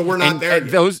 right? So we're not there.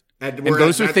 Those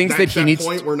are things that he needs.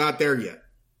 We're not there yet.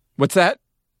 What's that?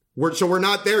 We're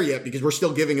not there yet because we're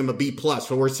still giving him a B+.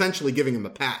 So we're essentially giving him a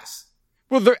pass.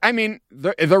 Well, the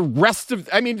rest of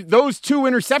those two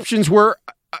interceptions were,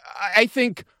 I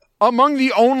think, among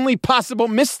the only possible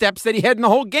missteps that he had in the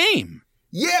whole game.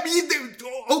 Yeah,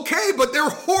 but they're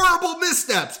horrible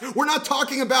missteps. We're not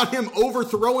talking about him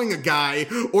overthrowing a guy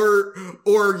or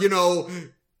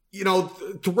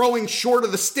throwing short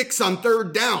of the sticks on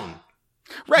third down.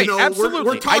 Right, absolutely.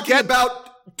 We're talking about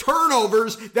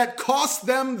turnovers that cost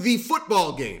them the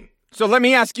football game. So let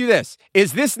me ask you this.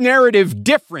 Is this narrative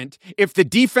different if the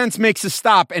defense makes a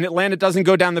stop and Atlanta doesn't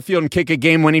go down the field and kick a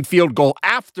game-winning field goal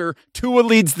after Tua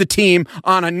leads the team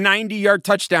on a 90-yard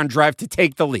touchdown drive to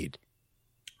take the lead?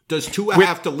 Does Tua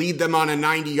have to lead them on a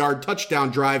 90-yard touchdown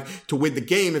drive to win the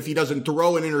game if he doesn't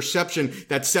throw an interception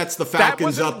that sets the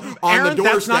Falcons up on the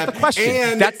doorstep? That's not the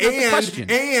question. That's not the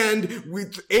question.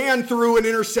 And threw an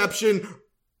interception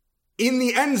in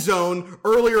the end zone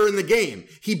earlier in the game.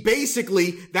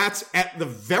 That's at the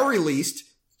very least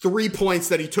 3 points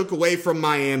that he took away from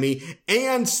Miami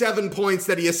and 7 points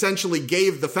that he essentially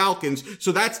gave the Falcons.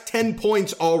 So that's 10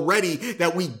 points already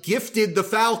that we gifted the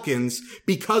Falcons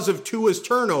because of Tua's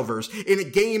turnovers in a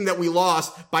game that we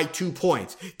lost by 2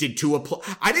 points. Did Tua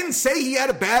I didn't say he had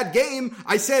a bad game.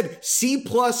 I said C+/B-.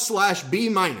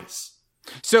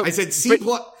 So I said C+.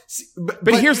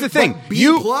 But here's the thing. B+?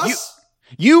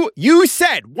 You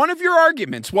said one of your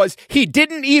arguments was he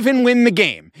didn't even win the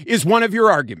game, is one of your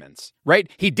arguments,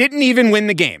 right? He didn't even win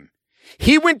the game.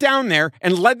 He went down there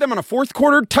and led them on a fourth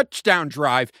quarter touchdown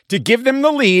drive to give them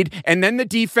the lead. And then the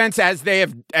defense, as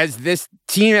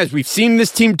we've seen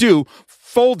this team do,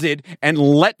 folded and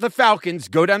let the Falcons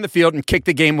go down the field and kick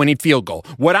the game-winning field goal.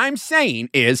 What I'm saying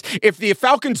is, if the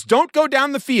Falcons don't go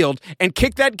down the field and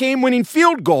kick that game-winning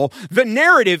field goal, the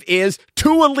narrative is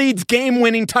Tua leads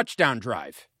game-winning touchdown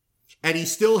drive. And he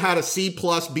still had a C+B-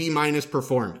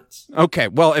 performance. Okay,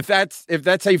 well, if that's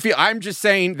how you feel, I'm just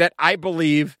saying that I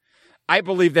believe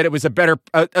that it was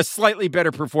a slightly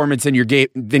better performance than you're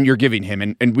giving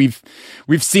him, and we've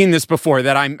seen this before.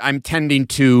 That I'm tending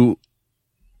to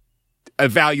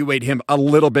evaluate him a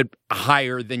little bit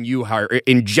higher than you are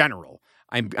in general.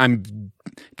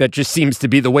 That just seems to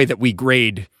be the way that we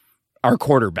grade our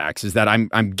quarterbacks, is that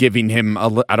I'm giving him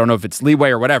I don't know if it's leeway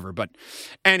or whatever, but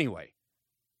anyway.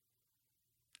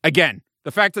 Again,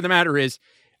 the fact of the matter is,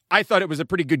 I thought it was a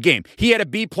pretty good game. He had a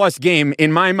B+ game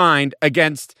in my mind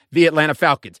against the Atlanta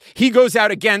Falcons. He goes out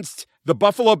against the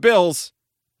Buffalo Bills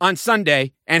on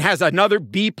Sunday and has another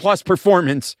B+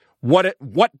 performance What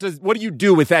do you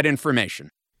do with that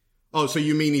information? Oh, so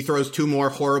you mean he throws 2 more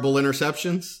horrible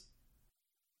interceptions?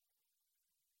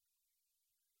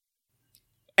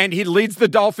 And he leads the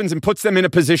Dolphins and puts them in a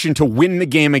position to win the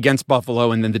game against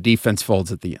Buffalo, and then the defense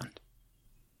folds at the end.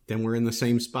 Then we're in the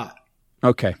same spot.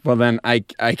 Okay, well then I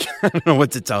don't know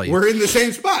what to tell you. We're in the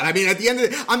same spot. I mean, at the end of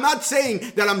the day, I'm not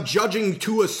saying that I'm judging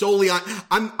Tua solely on.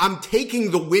 I'm taking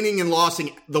the win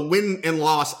and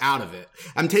loss out of it.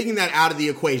 I'm taking that out of the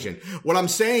equation. What I'm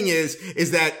saying is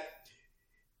that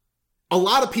a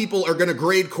lot of people are going to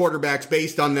grade quarterbacks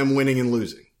based on them winning and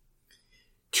losing.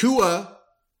 Tua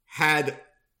had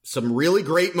some really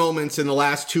great moments in the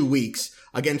last 2 weeks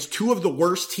against 2 of the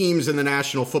worst teams in the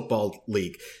National Football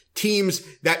League. Teams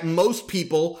that most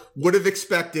people would have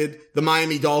expected the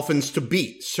Miami Dolphins to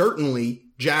beat. Certainly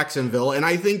Jacksonville. And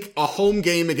I think a home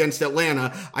game against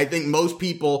Atlanta, I think most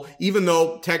people, even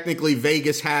though technically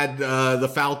Vegas had the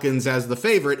Falcons as the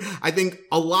favorite, I think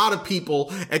a lot of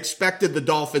people expected the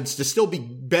Dolphins to still be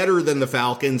better than the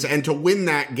Falcons and to win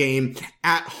that game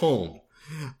at home.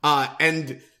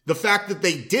 And the fact that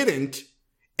they didn't,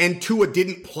 and Tua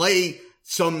didn't play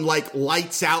some like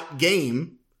lights out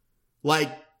game,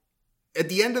 like, at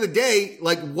the end of the day,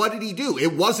 like, what did he do?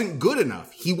 It wasn't good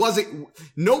enough.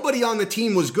 Nobody on the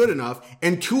team was good enough,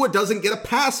 and Tua doesn't get a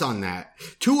pass on that.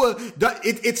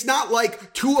 It's not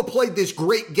like Tua played this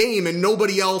great game and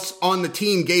nobody else on the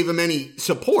team gave him any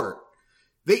support.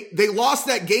 They lost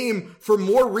that game for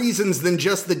more reasons than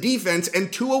just the defense,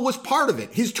 and Tua was part of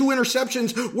it. His 2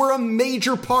 interceptions were a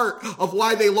major part of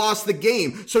why they lost the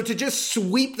game. So to just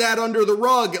sweep that under the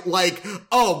rug like,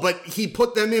 oh, but he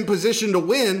put them in position to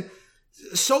win,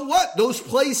 so what? Those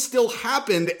plays still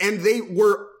happened, and they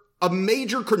were a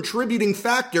major contributing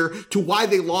factor to why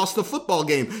they lost the football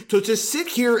game. So to sit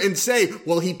here and say,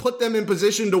 well, he put them in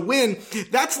position to win,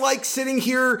 that's like sitting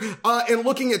here and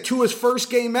looking at Tua's first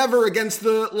game ever against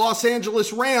the Los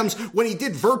Angeles Rams when he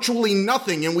did virtually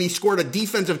nothing, and we scored a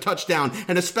defensive touchdown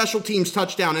and a special teams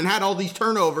touchdown and had all these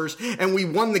turnovers, and we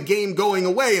won the game going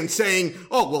away, and saying,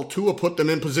 oh, well, Tua put them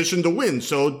in position to win,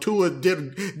 so Tua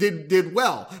did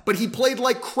well. But he played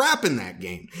like crap in that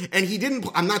game. And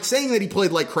I'm not saying that he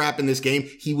played like crap in this game.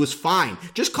 He was fine.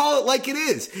 Just call it like it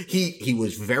is. He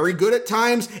was very good at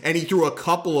times, and he threw a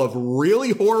couple of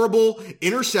really horrible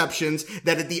interceptions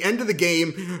that at the end of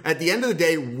the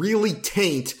day, really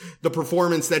taint the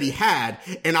performance that he had,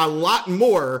 and a lot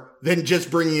more than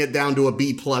just bringing it down to a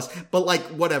B+. But like,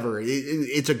 whatever.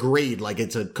 It's a grade. Like,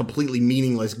 it's a completely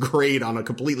meaningless grade on a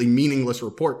completely meaningless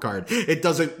report card. It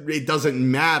doesn't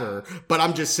matter. But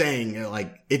I'm just saying,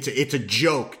 like, it's a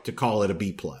joke to call it a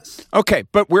B+. Okay,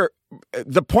 but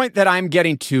the point that I'm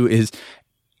getting to is,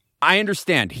 I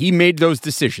understand he made those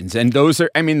decisions, and those are,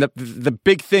 I mean, the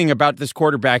big thing about this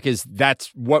quarterback is that's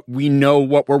what we know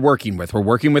what we're working with. We're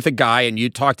working with a guy, and you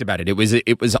talked about it.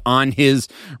 It was on his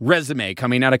resume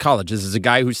coming out of college. This is a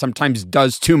guy who sometimes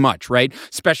does too much, right?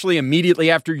 Especially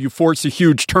immediately after you force a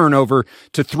huge turnover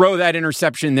to throw that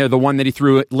interception there, the one that he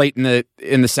threw late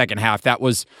in the second half. That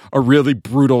was a really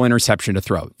brutal interception to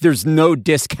throw. There's no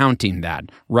discounting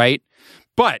that, right?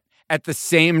 But at the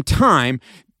same time,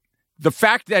 the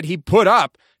fact that he put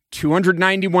up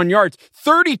 291 yards,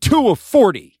 32 of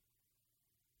 40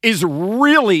 is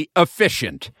really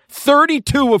efficient.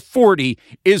 32 of 40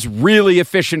 is really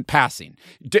efficient passing.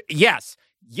 Yes,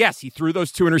 he threw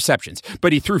those 2 interceptions,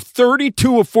 but he threw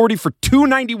 32 of 40 for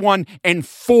 291 and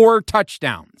 4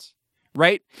 touchdowns.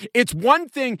 Right? It's one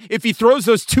thing if he throws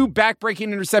those 2 backbreaking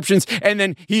interceptions and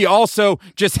then he also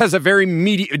just has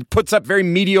puts up very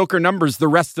mediocre numbers the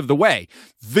rest of the way.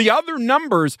 The other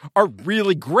numbers are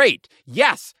really great.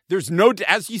 Yes, there's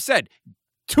as you said,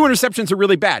 2 interceptions are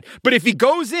really bad. But if he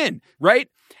goes in, right,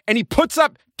 and he puts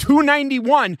up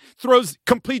 291,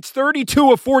 completes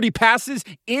 32 of 40 passes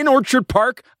in Orchard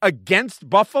Park against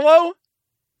Buffalo,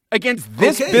 against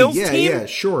this Bills team. Yeah,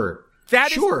 sure.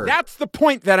 That's the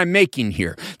point that I'm making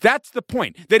here. That's the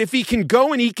point. That if he can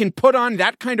go and he can put on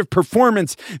that kind of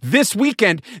performance this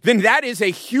weekend, then that is a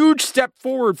huge step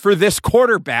forward for this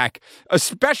quarterback,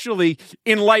 especially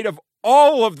in light of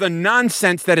all of the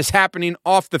nonsense that is happening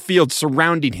off the field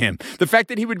surrounding him. The fact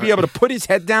that he would be able to put his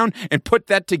head down and put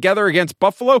that together against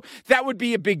Buffalo, that would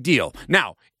be a big deal.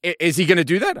 Now, is he going to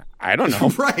do that? I don't know.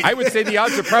 Right. I would say the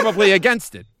odds are probably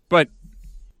against it, but...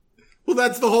 Well,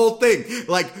 that's the whole thing.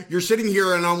 Like, you're sitting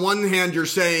here and on one hand you're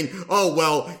saying, oh,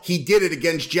 well, he did it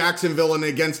against Jacksonville and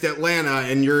against Atlanta,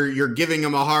 and you're giving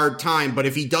him a hard time. But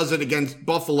if he does it against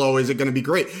Buffalo, is it going to be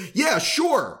great? Yeah,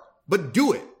 sure. But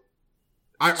do it.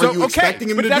 Are you expecting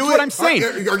him to do it? That's what I'm saying.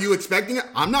 Are you expecting it?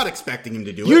 I'm not expecting him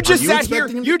to do it. You just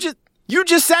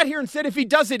sat here and said if he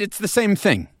does it, it's the same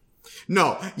thing.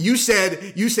 No, you said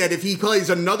if he plays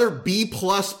another B+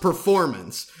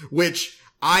 performance, which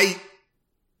I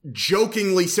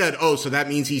jokingly said, oh, so that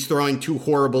means he's throwing 2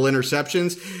 horrible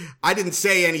interceptions. I didn't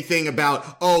say anything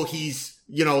about, oh, he's,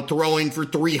 throwing for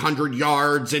 300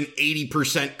 yards and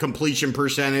 80% completion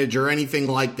percentage or anything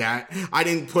like that. I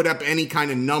didn't put up any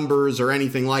kind of numbers or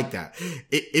anything like that.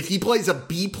 If he plays a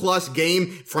B+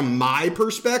 game from my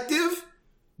perspective,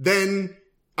 then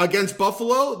against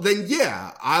Buffalo, then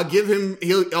yeah, I'll give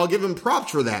him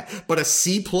props for that. But a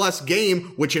C+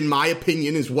 game, which in my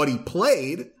opinion is what he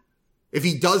played, if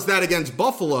he does that against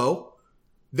Buffalo,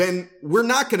 then we're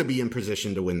not going to be in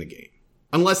position to win the game.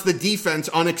 Unless the defense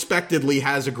unexpectedly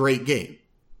has a great game.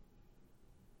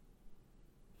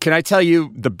 Can I tell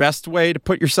you the best way to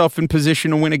put yourself in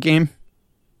position to win a game?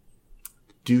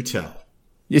 Do tell.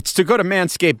 It's to go to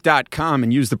manscaped.com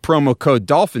and use the promo code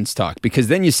DolphinsTalk, because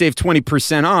then you save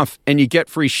 20% off and you get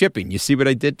free shipping. You see what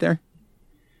I did there?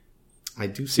 I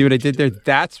do see what I did there.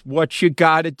 That's what you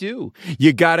got to do.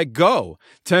 You got to go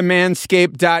to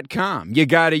manscaped.com. You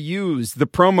got to use the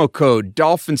promo code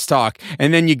DolphinsTalk,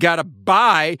 and then you got to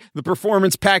buy the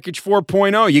Performance Package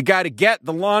 4.0. You got to get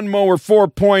the Lawnmower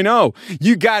 4.0.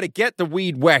 You got to get the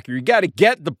Weed Whacker. You got to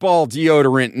get the ball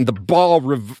deodorant and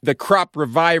the Crop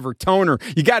Reviver toner.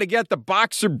 You got to get the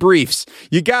boxer briefs.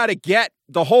 You got to get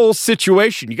the whole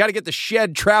situation. You got to get the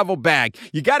Shed travel bag.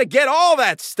 You got to get all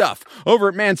that stuff over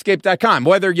at manscaped.com.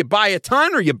 Whether you buy a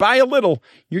ton or you buy a little,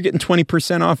 you're getting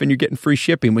 20% off and you're getting free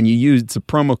shipping when you use the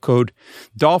promo code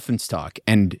DolphinsTalk.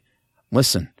 And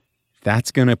listen,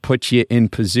 that's going to put you in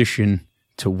position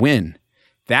to win.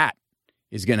 That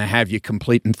is going to have you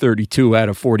completing 32 out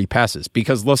of 40 passes.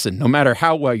 Because listen, no matter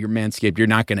how well you're manscaped, you're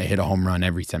not going to hit a home run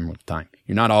every single time.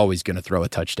 You're not always going to throw a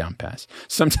touchdown pass.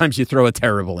 Sometimes you throw a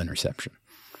terrible interception.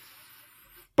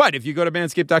 But if you go to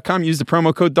manscaped.com, use the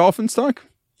promo code DolphinsTalk,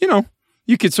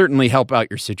 you could certainly help out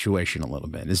your situation a little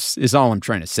bit, is all I'm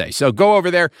trying to say. So go over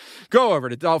there, go over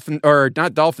to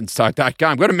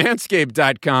DolphinsTalk.com, go to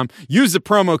manscaped.com, use the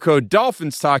promo code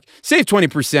DolphinsTalk, save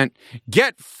 20%,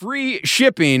 get free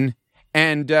shipping,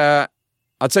 and I'll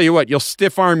tell you what, you'll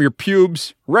stiff arm your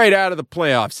pubes right out of the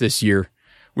playoffs this year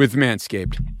with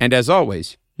Manscaped. And as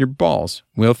always, your balls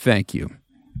will thank you.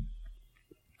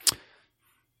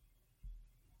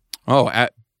 Oh,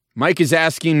 Mike is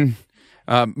asking,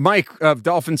 Mike of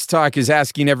Dolphins Talk is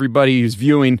asking everybody who's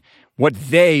viewing what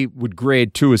they would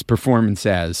grade Tua's performance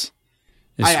as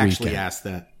this weekend. I actually asked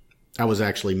that. That was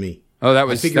actually me. Oh, that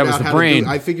was the brain.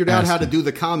 I figured out how to do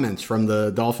the comments from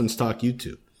the Dolphins Talk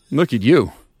YouTube. Look at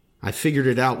you. I figured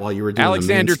it out while you were doing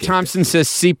Alexander the Thompson says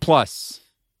C+.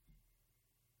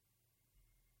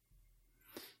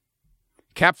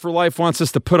 Cap for Life wants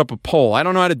us to put up a poll. I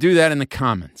don't know how to do that in the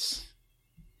comments.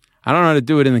 I don't know how to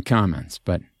do it in the comments,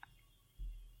 but,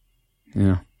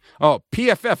 Oh,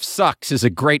 PFF sucks is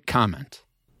a great comment.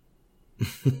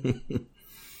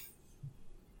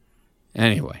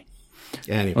 Anyway.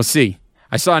 We'll see.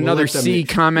 I saw another C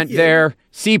comment there.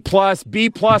 C+,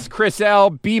 B+, Chris L,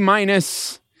 B-.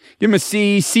 Give him a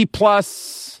C, C+.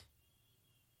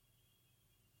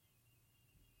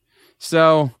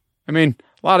 So, a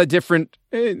lot of different.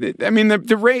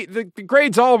 The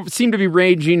grades all seem to be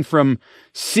ranging from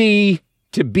C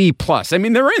to B+.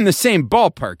 They're in the same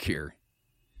ballpark here.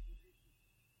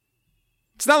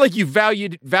 It's not like you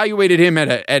evaluated him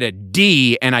at a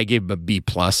D and I gave him a B+.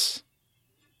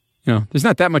 There's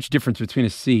not that much difference between a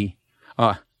C.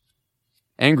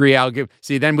 Angry Al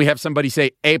then we have somebody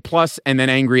say A+, and then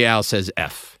Angry Al says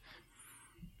F.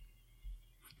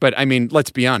 But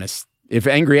let's be honest. If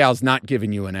Angry Al's not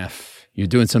giving you an F, you're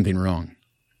doing something wrong.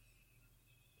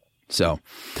 So,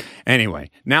 anyway,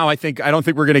 now I don't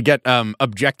think we're going to get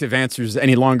objective answers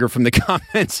any longer from the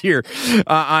comments here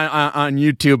on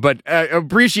YouTube. But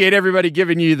appreciate everybody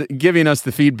giving us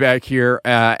the feedback here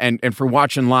and for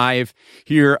watching live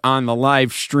here on the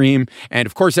live stream. And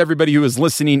of course, everybody who is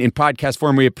listening in podcast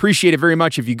form, we appreciate it very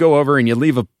much if you go over and you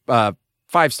leave a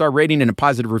 5-star rating and a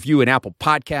positive review in Apple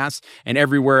Podcasts and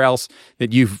everywhere else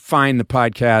that you find the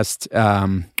podcast.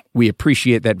 We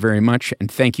appreciate that very much,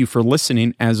 and thank you for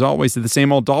listening, as always, to the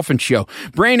Same Old Dolphins Show.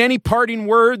 Brain, any parting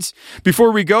words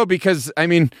before we go? Because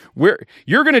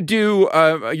you're going to do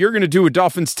a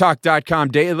DolphinsTalk.com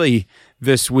daily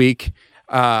this week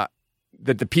that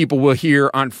the people will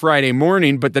hear on Friday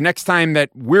morning. But the next time that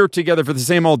we're together for the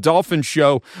Same Old Dolphins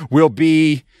Show will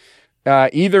be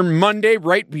either Monday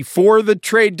right before the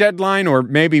trade deadline, or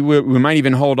maybe we might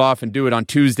even hold off and do it on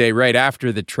Tuesday right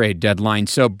after the trade deadline.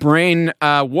 So, Brain,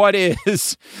 what are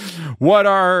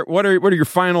your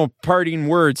final parting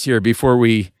words here before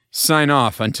we sign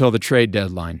off until the trade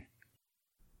deadline?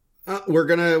 We're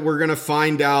gonna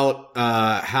find out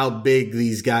how big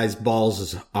these guys'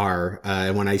 balls are.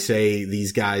 And when I say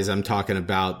these guys, I'm talking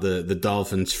about the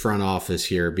Dolphins front office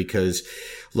here, because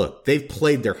look, they've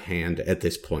played their hand at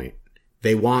this point.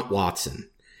 They want Watson.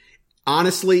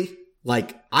 Honestly,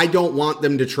 like, I don't want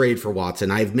them to trade for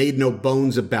Watson. I've made no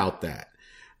bones about that.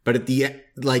 But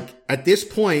at this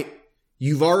point,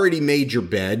 you've already made your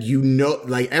bed. You know,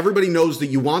 like, everybody knows that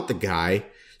you want the guy.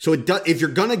 So if you're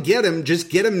going to get him, just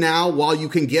get him now while you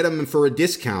can get him for a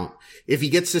discount. If he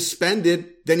gets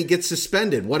suspended, then he gets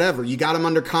suspended. Whatever. You got him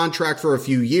under contract for a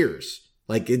few years.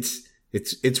 Like,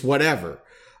 it's whatever.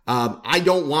 I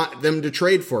don't want them to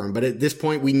trade for him, but at this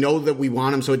point we know that we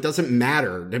want him. So it doesn't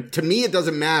matter. To me, it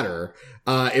doesn't matter,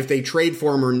 if they trade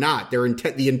for him or not.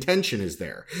 The intention is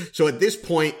there. So at this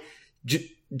point,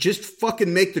 just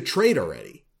fucking make the trade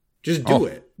already. Just do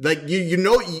it. Like, you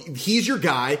know, he's your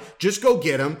guy. Just go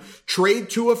get him. Trade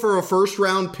Tua for a first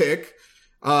round pick.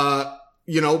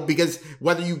 Because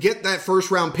whether you get that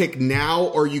first round pick now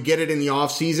or you get it in the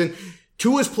off season,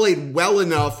 Tua's played well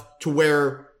enough to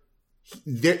where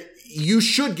you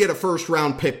should get a first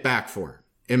round pick back for him.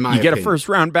 In my opinion. You get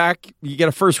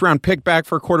a first round pick back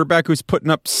for a quarterback who's putting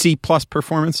up C+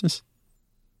 performances.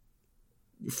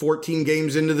 14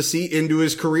 games into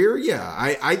his career. Yeah.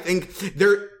 I think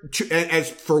as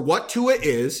for what Tua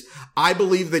is, I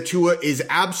believe that Tua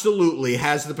absolutely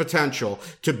has the potential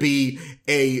to be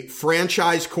a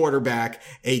franchise quarterback,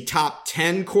 a top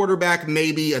 10 quarterback,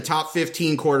 maybe a top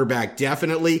 15 quarterback,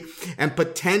 definitely, and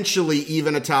potentially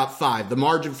even a top 5. The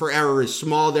margin for error is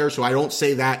small there, so I don't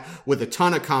say that with a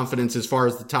ton of confidence as far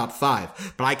as the top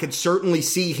 5, but I could certainly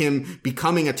see him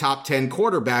becoming a top 10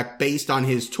 quarterback based on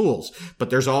his tools. But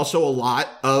there's also a lot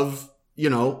of,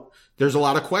 there's a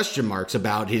lot of question marks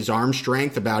about his arm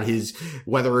strength, about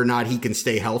whether or not he can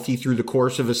stay healthy through the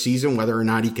course of a season, whether or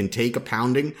not he can take a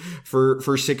pounding for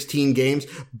 16 games.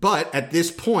 But at this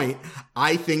point,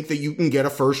 I think that you can get a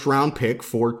first round pick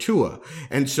for Tua.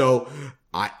 And so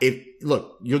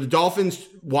you're the Dolphins,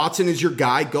 Watson is your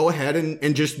guy. Go ahead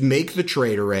and just make the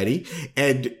trade already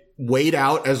and wait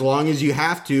out as long as you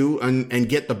have to and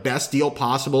get the best deal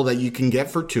possible that you can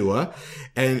get for Tua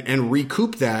and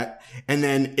recoup that. And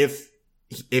then if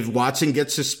Watson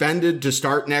gets suspended to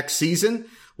start next season,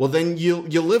 well, then you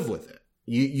live with it.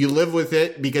 You live with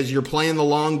it because you're playing the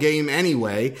long game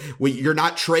anyway. You're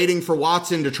not trading for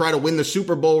Watson to try to win the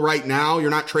Super Bowl right now. You're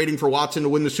not trading for Watson to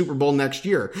win the Super Bowl next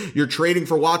year. You're trading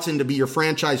for Watson to be your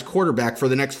franchise quarterback for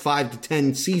the next 5 to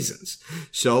 10 seasons.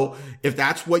 So if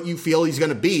that's what you feel he's going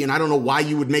to be, and I don't know why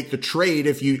you would make the trade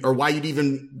or why you'd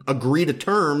even agree to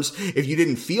terms if you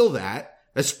didn't feel that,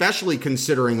 especially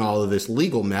considering all of this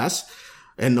legal mess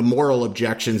and the moral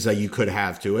objections that you could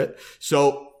have to it.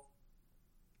 So,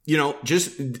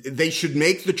 they should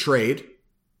make the trade.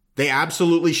 They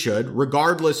absolutely should,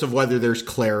 regardless of whether there's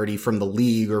clarity from the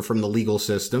league or from the legal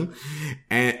system.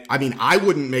 And I mean, I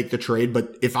wouldn't make the trade,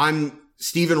 but if I'm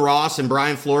Stephen Ross and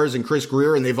Brian Flores and Chris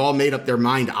Greer and they've all made up their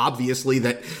mind, obviously,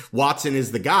 that Watson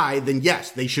is the guy, then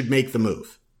yes, they should make the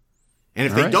move. And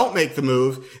if they don't make the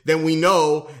move, then we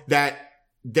know that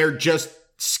they're just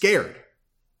scared.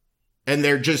 And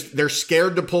they're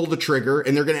scared to pull the trigger,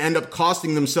 and they're going to end up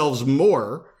costing themselves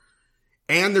more.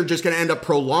 And they're just going to end up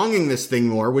prolonging this thing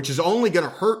more, which is only going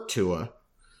to hurt Tua.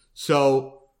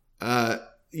 So, we're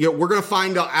going to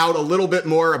find out a little bit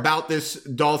more about this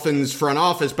Dolphins front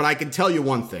office, but I can tell you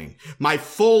one thing. My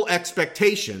full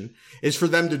expectation is for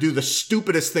them to do the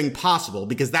stupidest thing possible,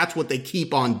 because that's what they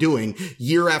keep on doing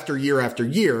year after year after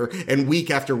year and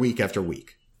week after week after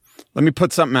week. Let me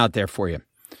put something out there for you.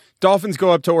 Dolphins go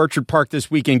up to Orchard Park this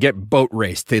week and get boat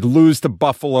raced. They lose to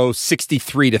Buffalo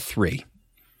 63-3.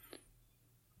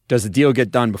 Does the deal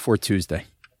get done before Tuesday?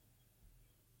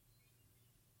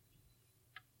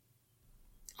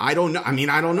 I don't know. I mean,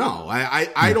 I don't know.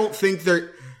 I don't think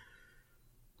they're.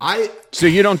 So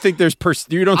you don't think there's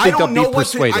you don't think they'll be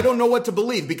persuaded? I don't know what to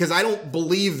believe, because I don't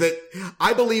believe that.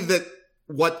 I believe that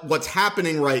what's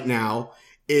happening right now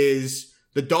is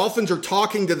the Dolphins are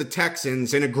talking to the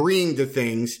Texans and agreeing to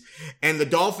things, and the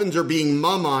Dolphins are being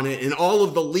mum on it, and all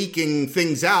of the leaking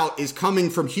things out is coming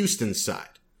from Houston's side,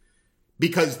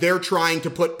 because they're trying to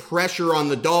put pressure on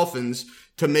the Dolphins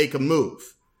to make a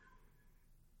move.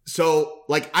 So,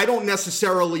 I don't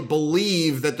necessarily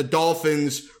believe that the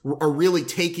Dolphins are really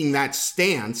taking that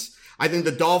stance. I think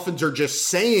the Dolphins are just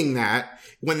saying that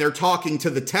when they're talking to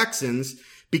the Texans,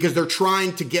 because they're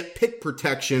trying to get pick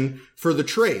protection for the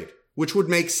trade, which would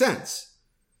make sense.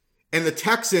 And the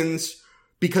Texans,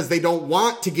 because they don't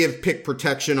want to give pick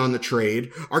protection on the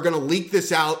trade, are going to leak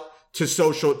this out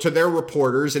to their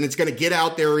reporters, and it's going to get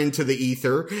out there into the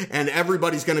ether, and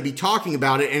everybody's going to be talking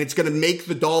about it, and it's going to make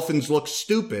the Dolphins look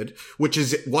stupid, which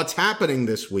is what's happening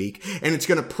this week. And it's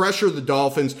going to pressure the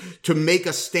Dolphins to make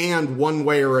a stand one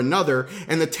way or another.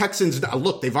 And the Texans,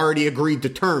 look, they've already agreed to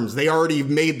terms. They already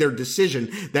made their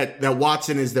decision that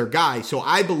Watson is their guy. So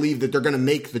I believe that they're going to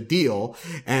make the deal,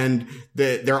 and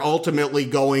that they're ultimately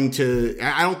going to,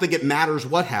 I don't think it matters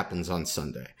what happens on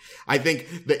Sunday. I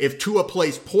think that if Tua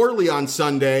plays poorly on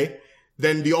Sunday,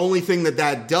 then the only thing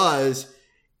that does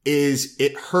is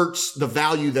it hurts the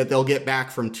value that they'll get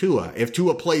back from Tua. If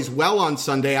Tua plays well on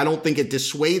Sunday, I don't think it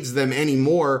dissuades them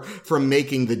anymore from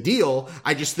making the deal.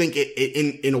 I just think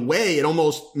in a way, it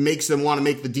almost makes them want to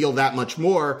make the deal that much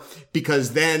more,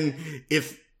 because then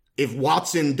if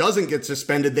Watson doesn't get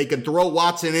suspended, they could throw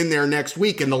Watson in there next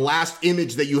week, and the last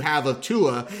image that you have of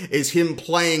Tua is him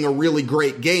playing a really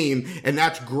great game, and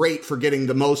that's great for getting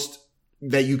the most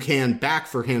that you can back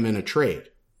for him in a trade.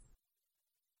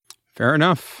 Fair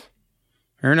enough.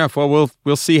 Well,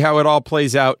 we'll see how it all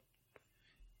plays out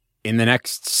in the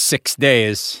next 6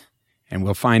 days, and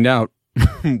we'll find out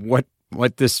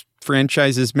what this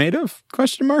franchise is made of? ?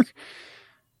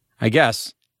 I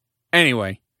guess.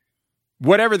 Anyway.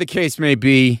 Whatever the case may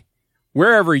be,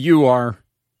 wherever you are,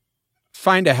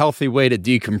 find a healthy way to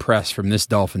decompress from this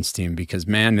Dolphins team, because,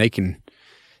 man, they can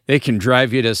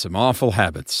drive you to some awful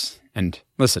habits. And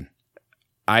listen,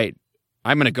 I'm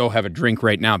going to go have a drink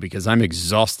right now because I'm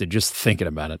exhausted just thinking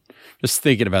about it. Just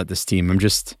thinking about this team.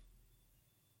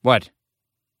 What?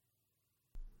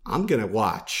 I'm going to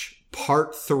watch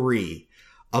part 3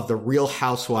 of the Real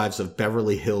Housewives of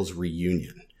Beverly Hills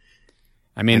reunion.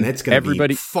 I mean, and it's going to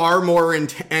be far more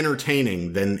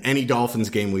entertaining than any Dolphins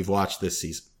game we've watched this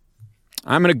season.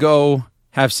 I'm going to go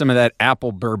have some of that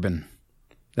apple bourbon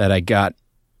that I got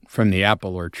from the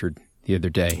apple orchard the other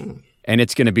day. And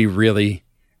it's going to be really,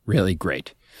 really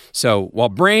great. So while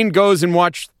Brain goes and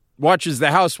watches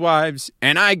the Housewives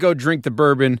and I go drink the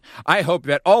bourbon, I hope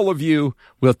that all of you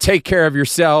will take care of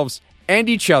yourselves and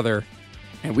each other.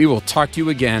 And we will talk to you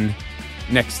again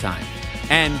next time.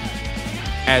 And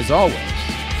as always,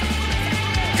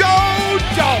 go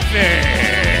Dolphins!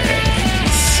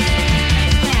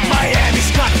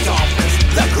 Miami's got the Dolphins,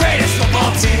 the greatest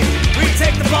football team. We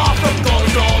take the ball from goal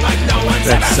to goal like no one's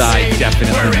that ever side seen.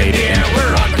 Definitely we're made in the it. Air,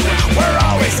 we're on the ground, we're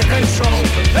always in control.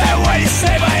 And when you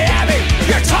say Miami,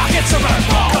 you're talking Super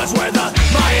Bowl. 'Cause we're the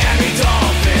Miami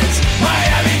Dolphins,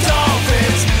 Miami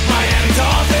Dolphins, Miami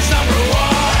Dolphins #1.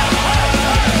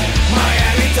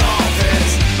 Miami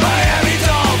Dolphins, Miami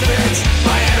Dolphins,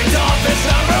 Miami Dolphins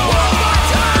 #1.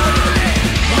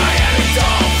 Miami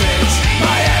Dolphins,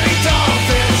 Miami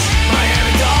Dolphins,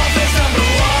 Miami Dolphins #1.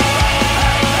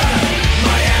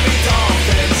 Miami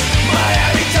Dolphins,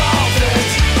 Miami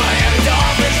Dolphins, Miami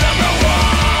Dolphins #1.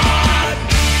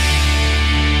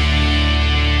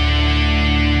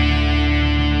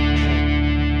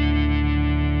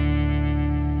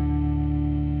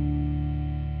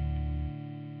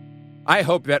 I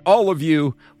hope that all of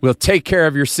you will take care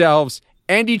of yourselves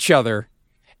and each other,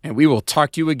 and we will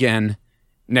talk to you again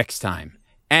next time.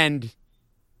 And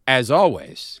as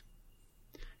always,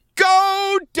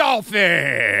 go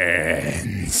Dolphins!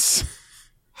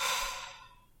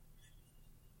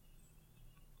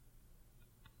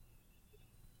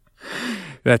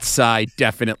 That sigh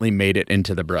definitely made it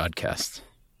into the broadcast.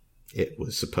 It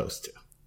was supposed to.